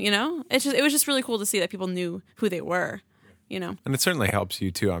too? You know, it was just really cool to see that people knew who they were. You know, and it certainly helps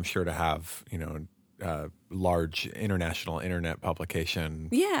you too, I'm sure, to have, you know, large international internet publication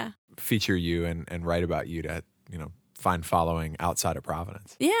feature you and write about you to, you know, find following outside of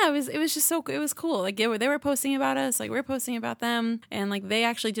Providence. Yeah, it was just it was cool. Like they were posting about us, like we were posting about them, and like they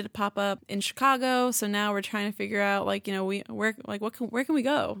actually did a pop up in Chicago. So now we're trying to figure out like, you know, where can we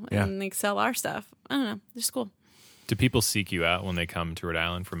go and like sell our stuff. I don't know, it's just cool. Do people seek you out when they come to Rhode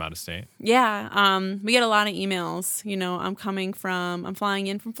Island from out of state? Yeah, we get a lot of emails. You know, I'm flying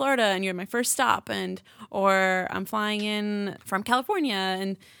in from Florida, and you're my first stop, or I'm flying in from California,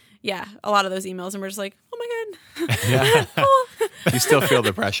 and yeah, a lot of those emails, and we're just like, oh my god, Yeah. cool. You still feel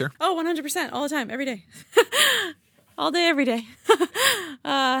the pressure? Oh, 100%, all the time, every day, all day, every day.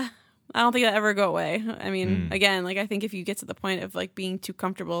 I don't think that'll ever go away. I mean, again, like I think if you get to the point of like being too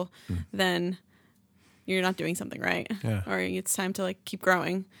comfortable, then you're not doing something right, or it's time to like keep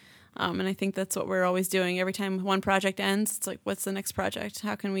growing. And I think that's what we're always doing. Every time one project ends, it's like, what's the next project?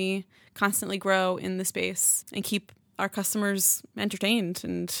 How can we constantly grow in the space and keep our customers entertained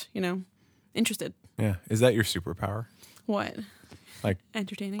and, you know, interested? Yeah. Is that your superpower? What? Like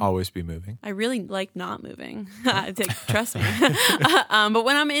entertaining? Always be moving? I really like not moving. Trust me. But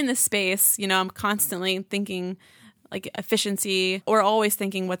when I'm in the space, you know, I'm constantly thinking like efficiency, or always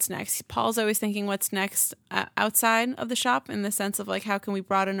thinking what's next. Paul's always thinking what's next outside of the shop, in the sense of like, how can we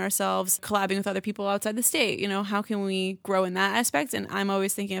broaden ourselves, collabing with other people outside the state? You know, how can we grow in that aspect? And I'm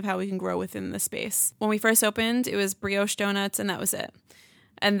always thinking of how we can grow within the space. When we first opened, it was brioche donuts, and that was it.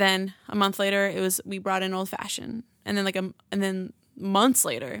 And then a month later, we brought in old fashioned, and then months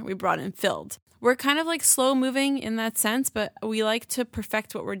later, we brought in filled. We're kind of like slow moving in that sense, but we like to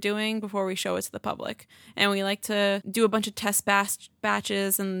perfect what we're doing before we show it to the public. And we like to do a bunch of test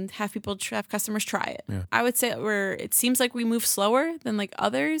batches and have customers try it. Yeah. I would say it seems like we move slower than like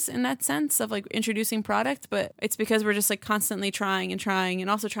others in that sense of like introducing product, but it's because we're just like constantly trying and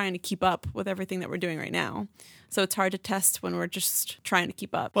also trying to keep up with everything that we're doing right now. So it's hard to test when we're just trying to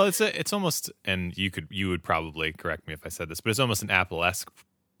keep up. Well, it's almost, and you would probably correct me if I said this, but it's almost an Apple-esque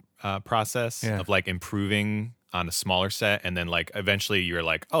process of like improving on a smaller set, and then like eventually you're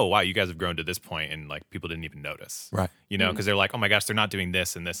like, oh wow, you guys have grown to this point, and like people didn't even notice, right? You know, because they're like, oh my gosh, they're not doing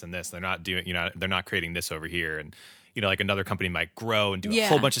this and this and this, they're not doing, you know, they're not creating this over here, and you know, like another company might grow and do a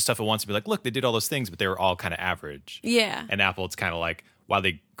whole bunch of stuff at once and be like, look, they did all those things, but they were all kind of average. Yeah. And Apple, it's kind of like, wow,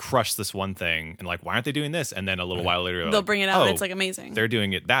 they crushed this one thing, and like, why aren't they doing this? And then a little while later, they'll like, bring it out, and it's like amazing. They're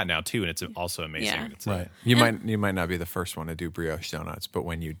doing that now too, and it's also amazing. Yeah. It's right. You might not be the first one to do brioche donuts, but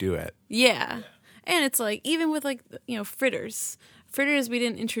when you do it, yeah. And it's like, even with like, you know, fritters we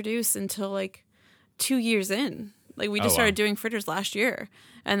didn't introduce until like 2 years in. Like we just started doing fritters last year,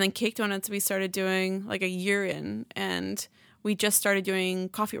 and then cake donuts we started doing like a year in, and we just started doing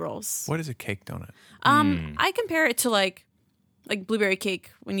coffee rolls. What is a cake donut? I compare it to like blueberry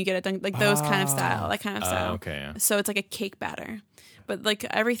cake when you get it done, like those kind of style, that kind of style. Okay, yeah. So it's like a cake batter, but like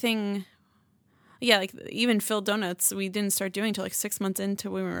everything, yeah, like even filled donuts we didn't start doing till like 6 months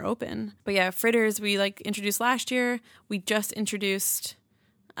into when we were open. But yeah, fritters we like introduced last year. We just introduced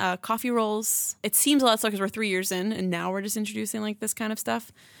coffee rolls. It seems a lot slow because we're 3 years in, and now we're just introducing like this kind of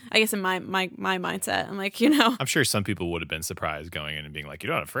stuff. I guess in my mindset, I'm like, you know, I'm sure some people would have been surprised going in and being like, you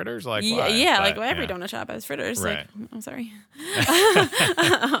don't have fritters, like yeah, why? Yeah, but, like every donut shop has fritters. Right. Like, I'm sorry.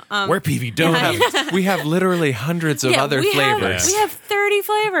 We're PV Donuts. We have literally hundreds of other flavors. We have 30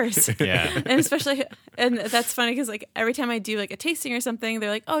 flavors. Yeah, and especially, and that's funny because like every time I do like a tasting or something,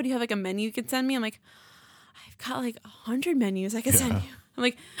 they're like, oh, do you have like a menu you can send me? I'm like, I've got like 100 menus I can send you. I'm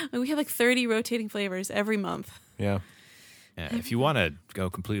like, we have like 30 rotating flavors every month. Yeah. Yeah, if you want to go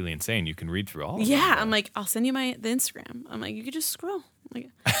completely insane, you can read through all of them. Yeah, I'm like, I'll send you the Instagram. I'm like, you could just scroll. Like,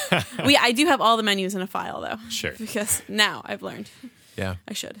 I do have all the menus in a file though. Sure. Because now I've learned. Yeah.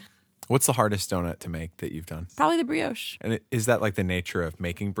 I should. What's the hardest donut to make that you've done? Probably the brioche. And is that like the nature of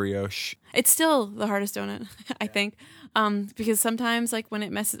making brioche? It's still the hardest donut, I think, because sometimes like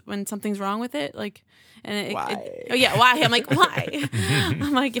when something's wrong with it, like, and Why? why? I'm like, why?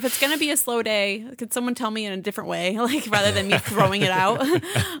 I'm like, if it's gonna be a slow day, could someone tell me in a different way, like rather than me throwing it out?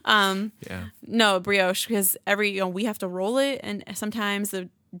 No, brioche, because we have to roll it, and sometimes the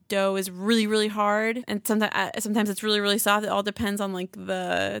dough is really, really hard, and sometimes it's really, really soft. It all depends on like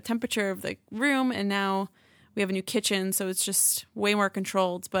the temperature of the room, and now we have a new kitchen, so it's just way more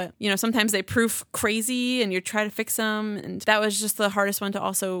controlled. But, sometimes they proof crazy and you try to fix them. And that was just the hardest one to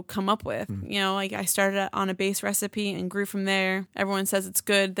also come up with. Like I started on a base recipe and grew from there. Everyone says it's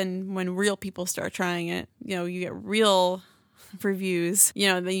good. Then when real people start trying it, you get real reviews,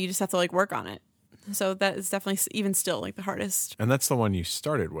 then you just have to like work on it. So that is definitely even still like the hardest. And that's the one you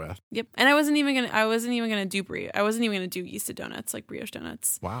started with. Yep. And I wasn't even gonna do brie. I wasn't even gonna do yeasted donuts, like brioche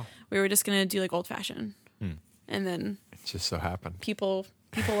donuts. Wow. We were just gonna do like old fashioned. And then it just so happened. People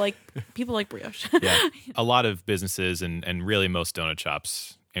like brioche. Yeah. A lot of businesses and really most donut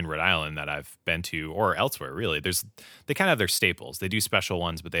shops in Rhode Island that I've been to or elsewhere, really, they kind of have their staples. They do special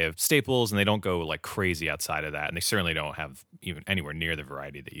ones, but they have staples and they don't go like crazy outside of that. And they certainly don't have even anywhere near the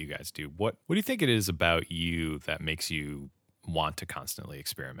variety that you guys do. What do you think it is about you that makes you want to constantly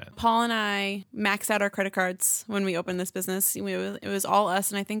experiment? Paul and I maxed out our credit cards when we opened this business. It was all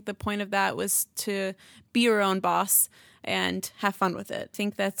us. And I think the point of that was to be your own boss and have fun with it. I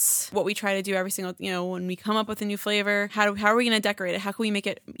think that's what we try to do every single, when we come up with a new flavor, how are we going to decorate it? How can we make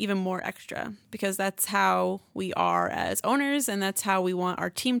it even more extra? Because that's how we are as owners, and that's how we want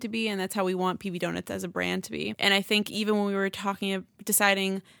our team to be, and that's how we want PVDonuts as a brand to be. And I think even when we were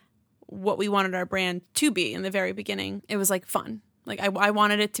deciding what we wanted our brand to be in the very beginning, it was like fun. Like I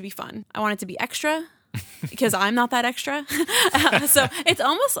wanted it to be fun. I wanted it to be extra because I'm not that extra. So it's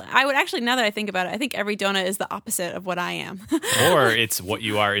almost, I would actually, now that I think about it, I think every donut is the opposite of what I am. Or it's what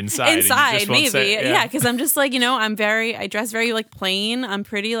you are inside. Inside, maybe. Yeah, because I'm just like, I dress very like plain. I'm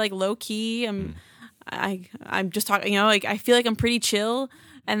pretty like low key. I'm just talking, like I feel like I'm pretty chill.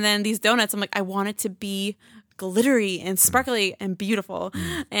 And then these donuts, I'm like, I want it to be glittery and sparkly and beautiful.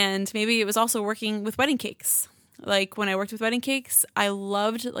 And maybe it was also working with wedding cakes. Like when I worked with wedding cakes, I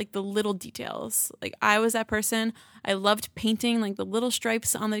loved like the little details. Like I was that person. I loved painting like the little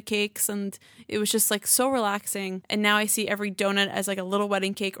stripes on the cakes, and it was just like so relaxing. And now I see every donut as like a little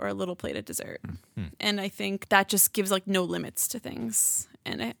wedding cake or a little plated dessert. And I think that just gives like no limits to things.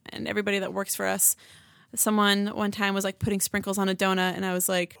 And everybody that works for us, someone one time was like putting sprinkles on a donut, and I was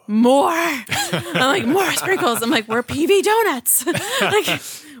like, more. I'm like, more sprinkles. I'm like, we're PVDonuts.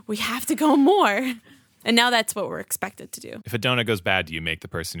 Like, we have to go more. And now that's what we're expected to do. If a donut goes bad, do you make the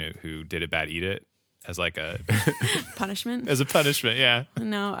person who did it bad eat it as like a punishment? As a punishment, yeah.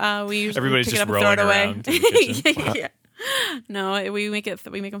 No, we usually everybody's pick just it up and throw it away. around to the kitchen. Wow. Yeah. No, we make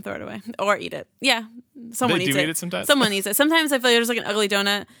them throw it away or eat it. Yeah, someone eats it. Eat it sometimes. Someone eats it. Sometimes if there's like an ugly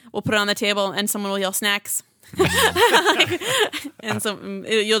donut, we'll put it on the table and someone will yell snacks. And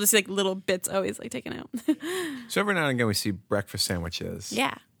you'll just see like little bits always like taken out. So every now and again we see breakfast sandwiches.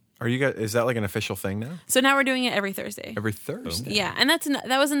 Yeah. Are you guys? Is that like an official thing now? So now we're doing it every Thursday. Every Thursday. Yeah, and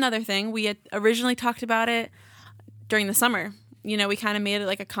that was another thing. We had originally talked about it during the summer. We kind of made it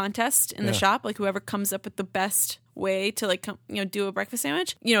like a contest in the shop. Like whoever comes up with the best way to like do a breakfast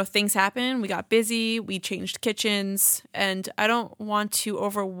sandwich. Things happen. We got busy. We changed kitchens, and I don't want to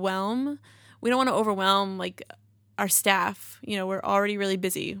overwhelm. We don't want to overwhelm like our staff. We're already really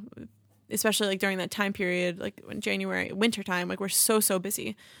busy, especially like during that time period, like in January, winter time. Like we're so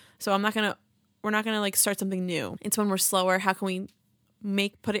busy. So we're not gonna like start something new. It's when we're slower. How can we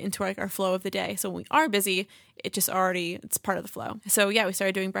put it into like our flow of the day? So when we are busy, it's part of the flow. So yeah, we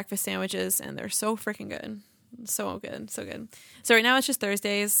started doing breakfast sandwiches, and they're so freaking good. So good. So right now it's just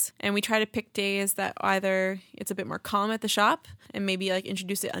Thursdays, and we try to pick days that either it's a bit more calm at the shop, and maybe like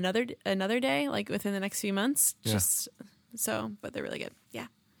introduce it another day, like within the next few months. But they're really good. Yeah.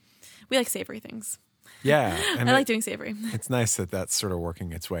 We like savory things. Yeah. And I like doing savory. It's nice that that's sort of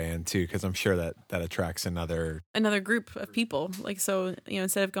working its way in too, because I'm sure that attracts another group of people. Like, so,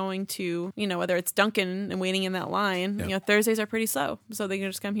 instead of going to, whether it's Dunkin' and waiting in that line, Thursdays are pretty slow. So they can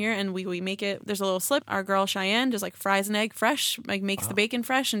just come here and we make it. There's a little slip. Our girl Cheyenne just like fries an egg fresh, like makes the bacon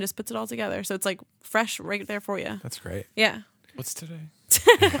fresh and just puts it all together. So it's like fresh right there for you. That's great. Yeah. What's today?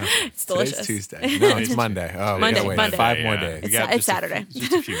 It's delicious. Today's Tuesday. No, it's Monday. Oh, we gotta wait Monday. 5 more days. It's Saturday.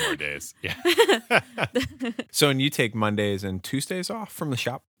 Just a few more days. Yeah. So, and you take Mondays and Tuesdays off from the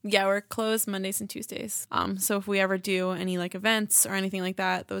shop? Yeah, we're closed Mondays and Tuesdays. So if we ever do any like events or anything like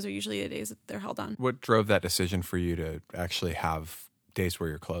that, those are usually the days that they're held on. What drove that decision for you to actually have days where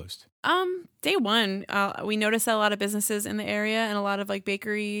you're closed? Day one, we noticed that a lot of businesses in the area and a lot of like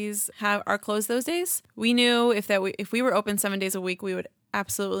bakeries are closed those days. We knew if we were open 7 days a week, we would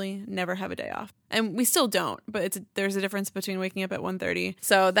absolutely never have a day off. And we still don't, but there's a difference between waking up at 1:30.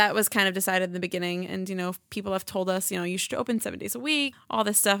 So that was kind of decided in the beginning. And, people have told us, you should open 7 days a week, all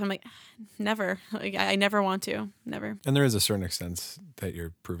this stuff. I'm like, never. Like, I never want to. Never. And there is a certain extent that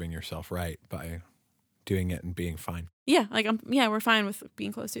you're proving yourself right by doing it and being fine. Yeah, we're fine with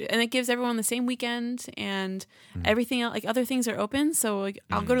being close to it. And it gives everyone the same weekend and everything else, like other things are open. So like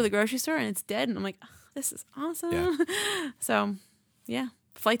I'll go to the grocery store and it's dead. And I'm like, oh, this is awesome. Yeah. So yeah,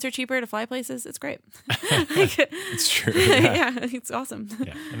 flights are cheaper to fly places. It's great. It's true. Yeah. It's awesome.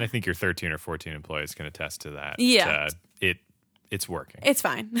 Yeah. And I think your 13 or 14 employees can attest to that. Yeah. It's working. It's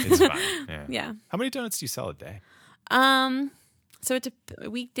fine. It's fine. Yeah. Yeah. How many donuts do you sell a day? So it's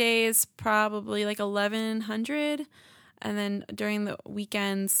weekdays, probably like 1,100. And then during the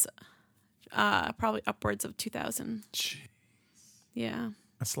weekends, probably upwards of 2,000. Jeez. Yeah.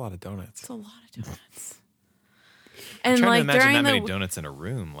 That's a lot of donuts. It's a lot of donuts. I'm And trying like to imagine during that many donuts in a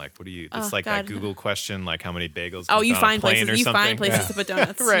room. Like, what do you? It's like God. that Google question, like how many bagels? Oh, can you fit on a find plane places. or You something? find places to put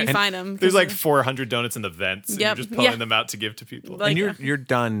donuts. Right. You find them. There's like 400 donuts in the vents, and Yep. you're just pulling Yeah. them out to give to people. Like- And you're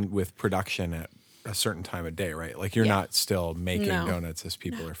done with production at a certain time of day, right? Like you're Yeah. not still making No. donuts as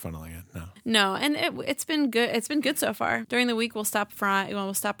people are funneling in. No. No, and it's been good. It's been good so far. During the week, we'll stop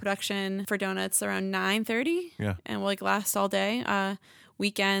production for donuts around 9:30. Yeah. And we'll like last all day.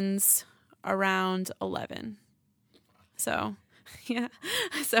 Weekends around 11. So, yeah.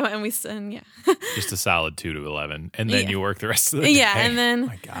 So and yeah. Just a solid 2 to 11, and then Yeah. you work the rest of the day. Yeah, and then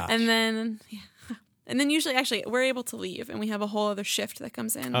my gosh. and then usually actually we're able to leave and we have a whole other shift that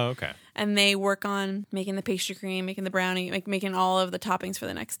comes in. Oh, okay. And they work on making the pastry cream, making the brownie, making all of the toppings for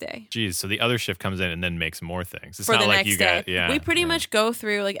the next day. Geez, so the other shift comes in and then makes more things. It's For not the like next you day. got We pretty much go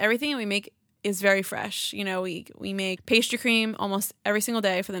through like everything that we make is very fresh. We make pastry cream almost every single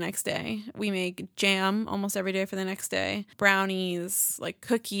day for the next day. We make jam almost every day for the next day. Brownies, like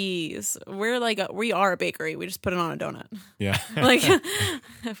cookies. We are a bakery. We just put it on a donut. Yeah. Like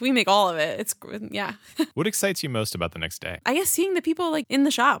if we make all of it, it's yeah. What excites you most about the next day? I guess seeing the people like in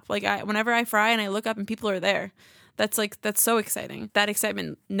the shop. Like whenever I fry and I look up and people are there, that's so exciting. That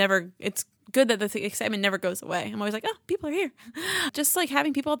excitement it's good that the excitement never goes away. I'm always like, oh, people are here. Just like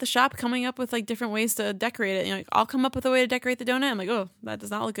having people at the shop coming up with like different ways to decorate it. Like, I'll come up with a way to decorate the donut. I'm like, oh, that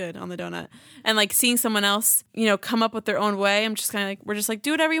does not look good on the donut. And like seeing someone else, come up with their own way. I'm just kind of like, we're just like,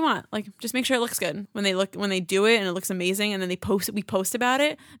 do whatever you want. Like, just make sure it looks good. When they do it and it looks amazing, and then we post about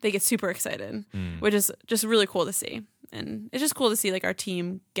it, they get super excited, which is just really cool to see. And it's just cool to see like our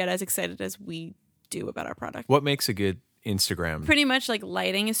team get as excited as we do about our product. What makes a good Instagram? Pretty much like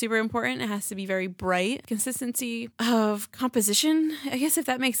lighting is super important. It has to be very bright. Consistency of composition, I guess, if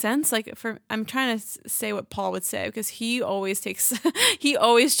that makes sense. Like I'm trying to say what Paul would say, because he always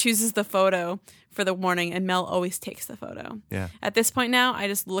chooses the photo for the morning, and Mel always takes the photo. Yeah. At this point now, I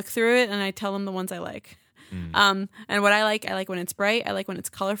just look through it and I tell him the ones I like. And what I like when it's bright. I like when it's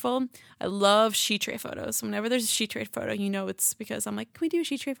colorful. I love sheet tray photos. Whenever there's a sheet tray photo, it's because I'm like, can we do a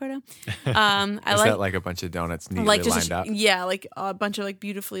sheet tray photo? Is that like a bunch of donuts neatly lined up? Yeah, like a bunch of like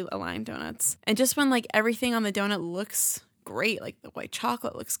beautifully aligned donuts. And just when like everything on the donut looks great, like the white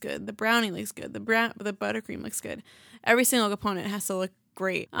chocolate looks good, the brownie looks good, the buttercream looks good. Every single component has to look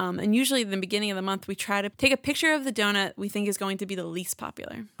great. And usually in the beginning of the month, we try to take a picture of the donut we think is going to be the least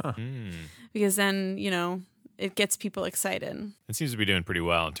popular. Huh. Because then, it gets people excited. It seems to be doing pretty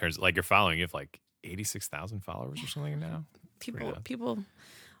well in terms of like you're following. You have like 86,000 followers or something now. People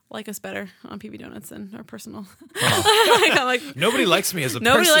like us better on PVDonuts than our personal. Nobody likes me as a person.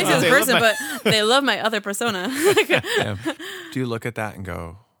 Nobody likes me as a person, but they love my other persona. Yeah. Do you look at that and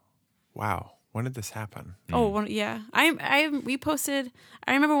go, wow, when did this happen? Oh, well, yeah. We posted,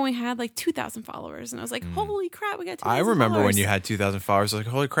 I remember when we had like 2,000 followers, and I was like, holy crap, we got 2,000 I remember followers. when you had 2,000 followers. I was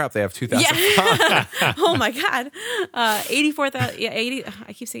like, holy crap, they have 2,000 Yeah. Oh my God. 84,000, yeah, 80,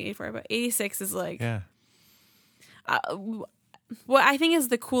 I keep saying 84, but 86 is like, Yeah. What I think is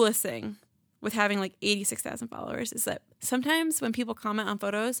the coolest thing with having like 86,000 followers is that sometimes when people comment on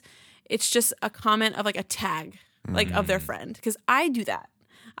photos, it's just a comment of like a tag, like of their friend. Because I do that.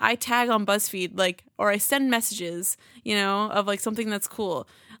 I tag on BuzzFeed, like, or I send messages, of like something that's cool.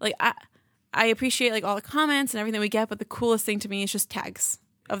 Like I appreciate like all the comments and everything we get, but the coolest thing to me is just tags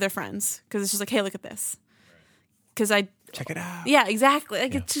of their friends, because it's just like, hey, look at this. Because check it out. Yeah, exactly.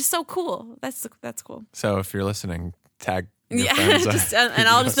 Like it's just so cool. That's cool. So if you're listening, tag your friends. And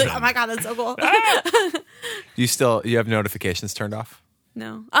I'll just be like, oh my God, that's so cool. You have notifications turned off?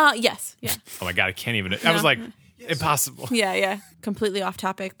 No. Yes. Yeah. Oh my God, I can't even. I was like, Impossible. Yeah. Completely off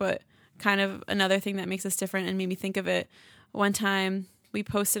topic, but kind of another thing that makes us different and made me think of it. One time we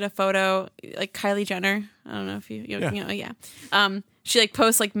posted a photo, like Kylie Jenner. I don't know if you know. She like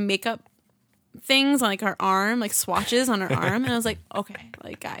posts like makeup things on like her arm, like swatches on her arm, and I was like, okay,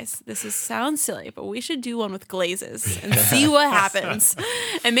 like guys, sounds silly, but we should do one with glazes and see what happens,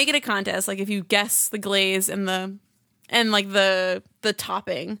 and make it a contest. Like if you guess the glaze and like the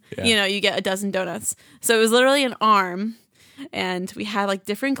topping, you get a dozen donuts. So it was literally an arm, and we had like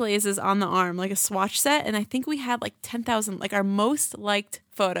different glazes on the arm, like a swatch set, and I think we had like 10,000, like our most liked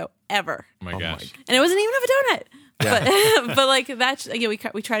photo ever. Oh my gosh! And it wasn't even of a donut. Yeah. But like that's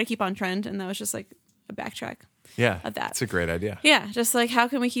we try to keep on trend, and that was just like a backtrack. Yeah, of that. It's a great idea. Yeah, just like how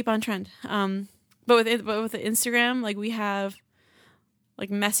can we keep on trend? But with the Instagram, like we have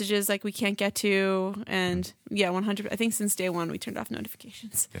like messages like we can't get to, and 100. I think since day one we turned off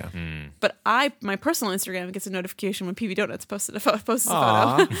notifications. Yeah. But my personal Instagram gets a notification when PVDonuts posted a photo.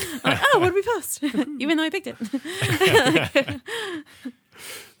 I'm like, oh, what did we post? Even though I picked it.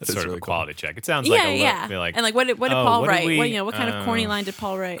 That's sort of a quality check. It sounds like like and like what did Paul write? What kind of corny line did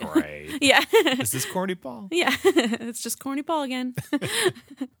Paul write? Great. Yeah. Is this corny Paul? Yeah. It's just corny Paul again.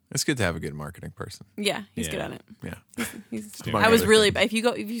 It's good to have a good marketing person. Yeah, he's good at it. Yeah. I was really if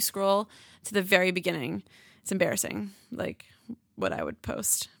you scroll to the very beginning, it's embarrassing like what I would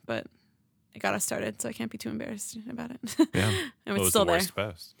post, but it got us started, so I can't be too embarrassed about it. Yeah. And what it's still was the there.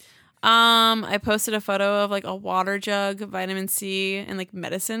 worst post? I posted a photo of like a water jug, vitamin C, and like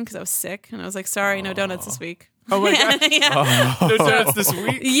medicine because I was sick, and I was like, "Sorry, no donuts this week." Oh my god! No donuts this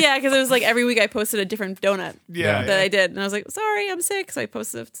week. Yeah, because it was like every week I posted a different donut. Yeah, that I did, and I was like, "Sorry, I'm sick." So I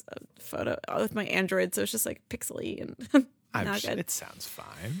posted a photo with my Android, so it's just like pixely and not good. It sounds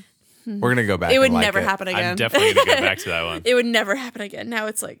fine. We're gonna go back. It would and like never happen again. I'm definitely gonna go back to that one. It would never happen again. Now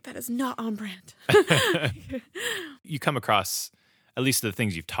it's like that is not on brand. You come across, at least the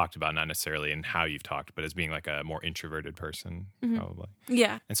things you've talked about, not necessarily in how you've talked, but as being like a more introverted person, probably.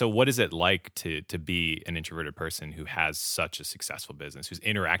 Yeah. And so what is it like to be an introverted person who has such a successful business, who's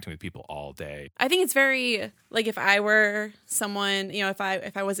interacting with people all day? I think it's very, like if I were someone, if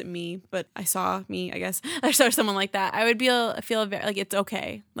I wasn't me, but I saw me, I guess, I saw someone like that, I would feel very, like it's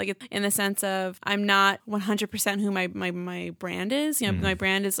okay. Like it's in the sense of I'm not 100% who my brand is. My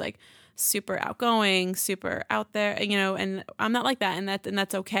brand is like super outgoing, super out there, and I'm not like that, and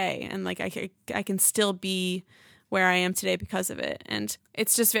that's okay. And like I can still be where I am today because of it. And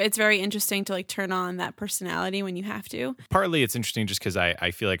it's very interesting to like turn on that personality when you have to. Partly it's interesting just because I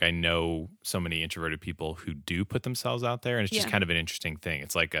feel like I know so many introverted people who do put themselves out there, and it's just kind of an interesting thing.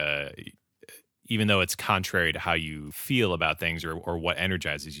 It's like even though it's contrary to how you feel about things or what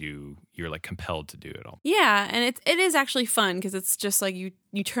energizes you, you're like compelled to do it all. Yeah, and it is actually fun because it's just like you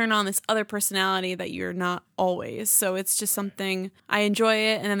turn on this other personality that you're not always. So it's just something, I enjoy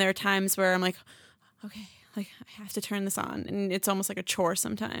it, and then there are times where I'm like, okay, like I have to turn this on, and it's almost like a chore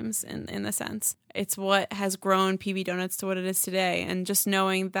sometimes in the sense. It's what has grown PVDonuts to what it is today, and just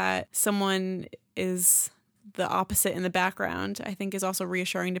knowing that someone is the opposite in the background, I think is also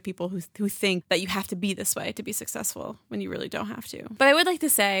reassuring to people who think that you have to be this way to be successful when you really don't have to. But I would like to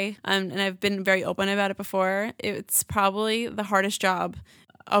say, and I've been very open about it before, it's probably the hardest job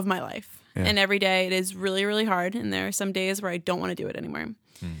of my life. Yeah. And every day it is really, really hard. And there are some days where I don't want to do it anymore.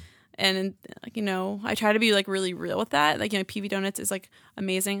 And, like, I try to be like really real with that. Like, PVDonuts is like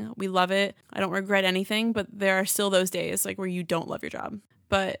amazing. We love it. I don't regret anything, but there are still those days like where you don't love your job,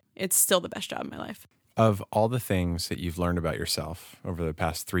 but it's still the best job in my life. Of all the things that you've learned about yourself over the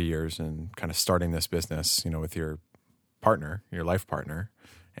past 3 years and kind of starting this business, with your partner, your life partner,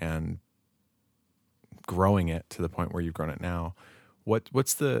 and growing it to the point where you've grown it now,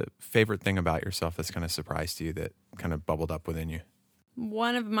 what's the favorite thing about yourself that's kind of surprised you, that kind of bubbled up within you?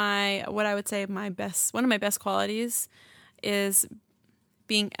 One of my best qualities is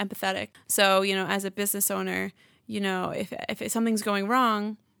being empathetic. So, as a business owner, if something's going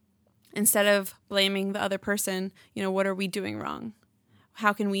wrong, instead of blaming the other person, what are we doing wrong?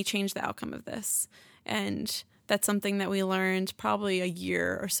 How can we change the outcome of this? And that's something that we learned probably a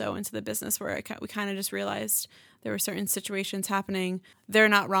year or so into the business, where we kind of just realized there were certain situations happening. They're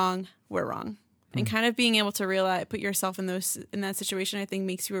not wrong. We're wrong. And kind of being able to put yourself in that situation, I think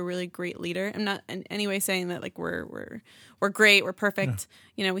makes you a really great leader. I'm not in any way saying that like we're great, we're perfect.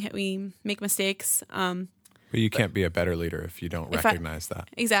 Yeah. We make mistakes. But you can't be a better leader if you don't recognize that.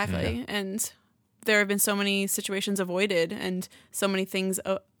 Exactly. Yeah. And there have been so many situations avoided and so many things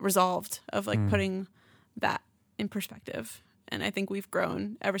resolved of like putting that in perspective. And I think we've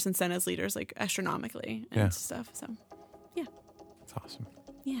grown ever since then as leaders, like astronomically and stuff. So, yeah. That's awesome.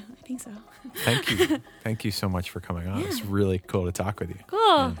 Yeah, I think so. Thank you. Thank you so much for coming on. It's really cool to talk with you.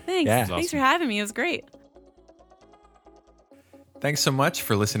 Cool. Thanks. Yeah. Thanks for having me. It was great. Thanks so much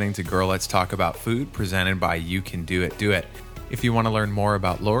for listening to Girl Let's Talk About Food, presented by You Can Do It, Do It. If you want to learn more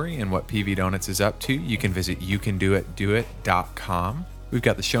about Lori and what PV Donuts is up to, you can visit youcandoitdoit.com. We've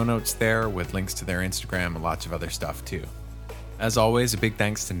got the show notes there with links to their Instagram and lots of other stuff too. As always, a big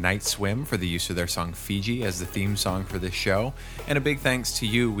thanks to Night Swim for the use of their song Fiji as the theme song for this show. And a big thanks to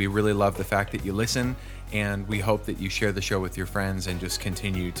you. We really love the fact that you listen, and we hope that you share the show with your friends and just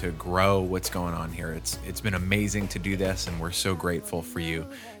continue to grow what's going on here. It's been amazing to do this, and we're so grateful for you.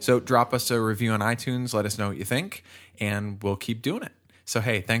 So drop us a review on iTunes, let us know what you think, and we'll keep doing it. So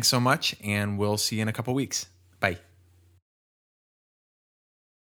hey, thanks so much, and we'll see you in a couple weeks.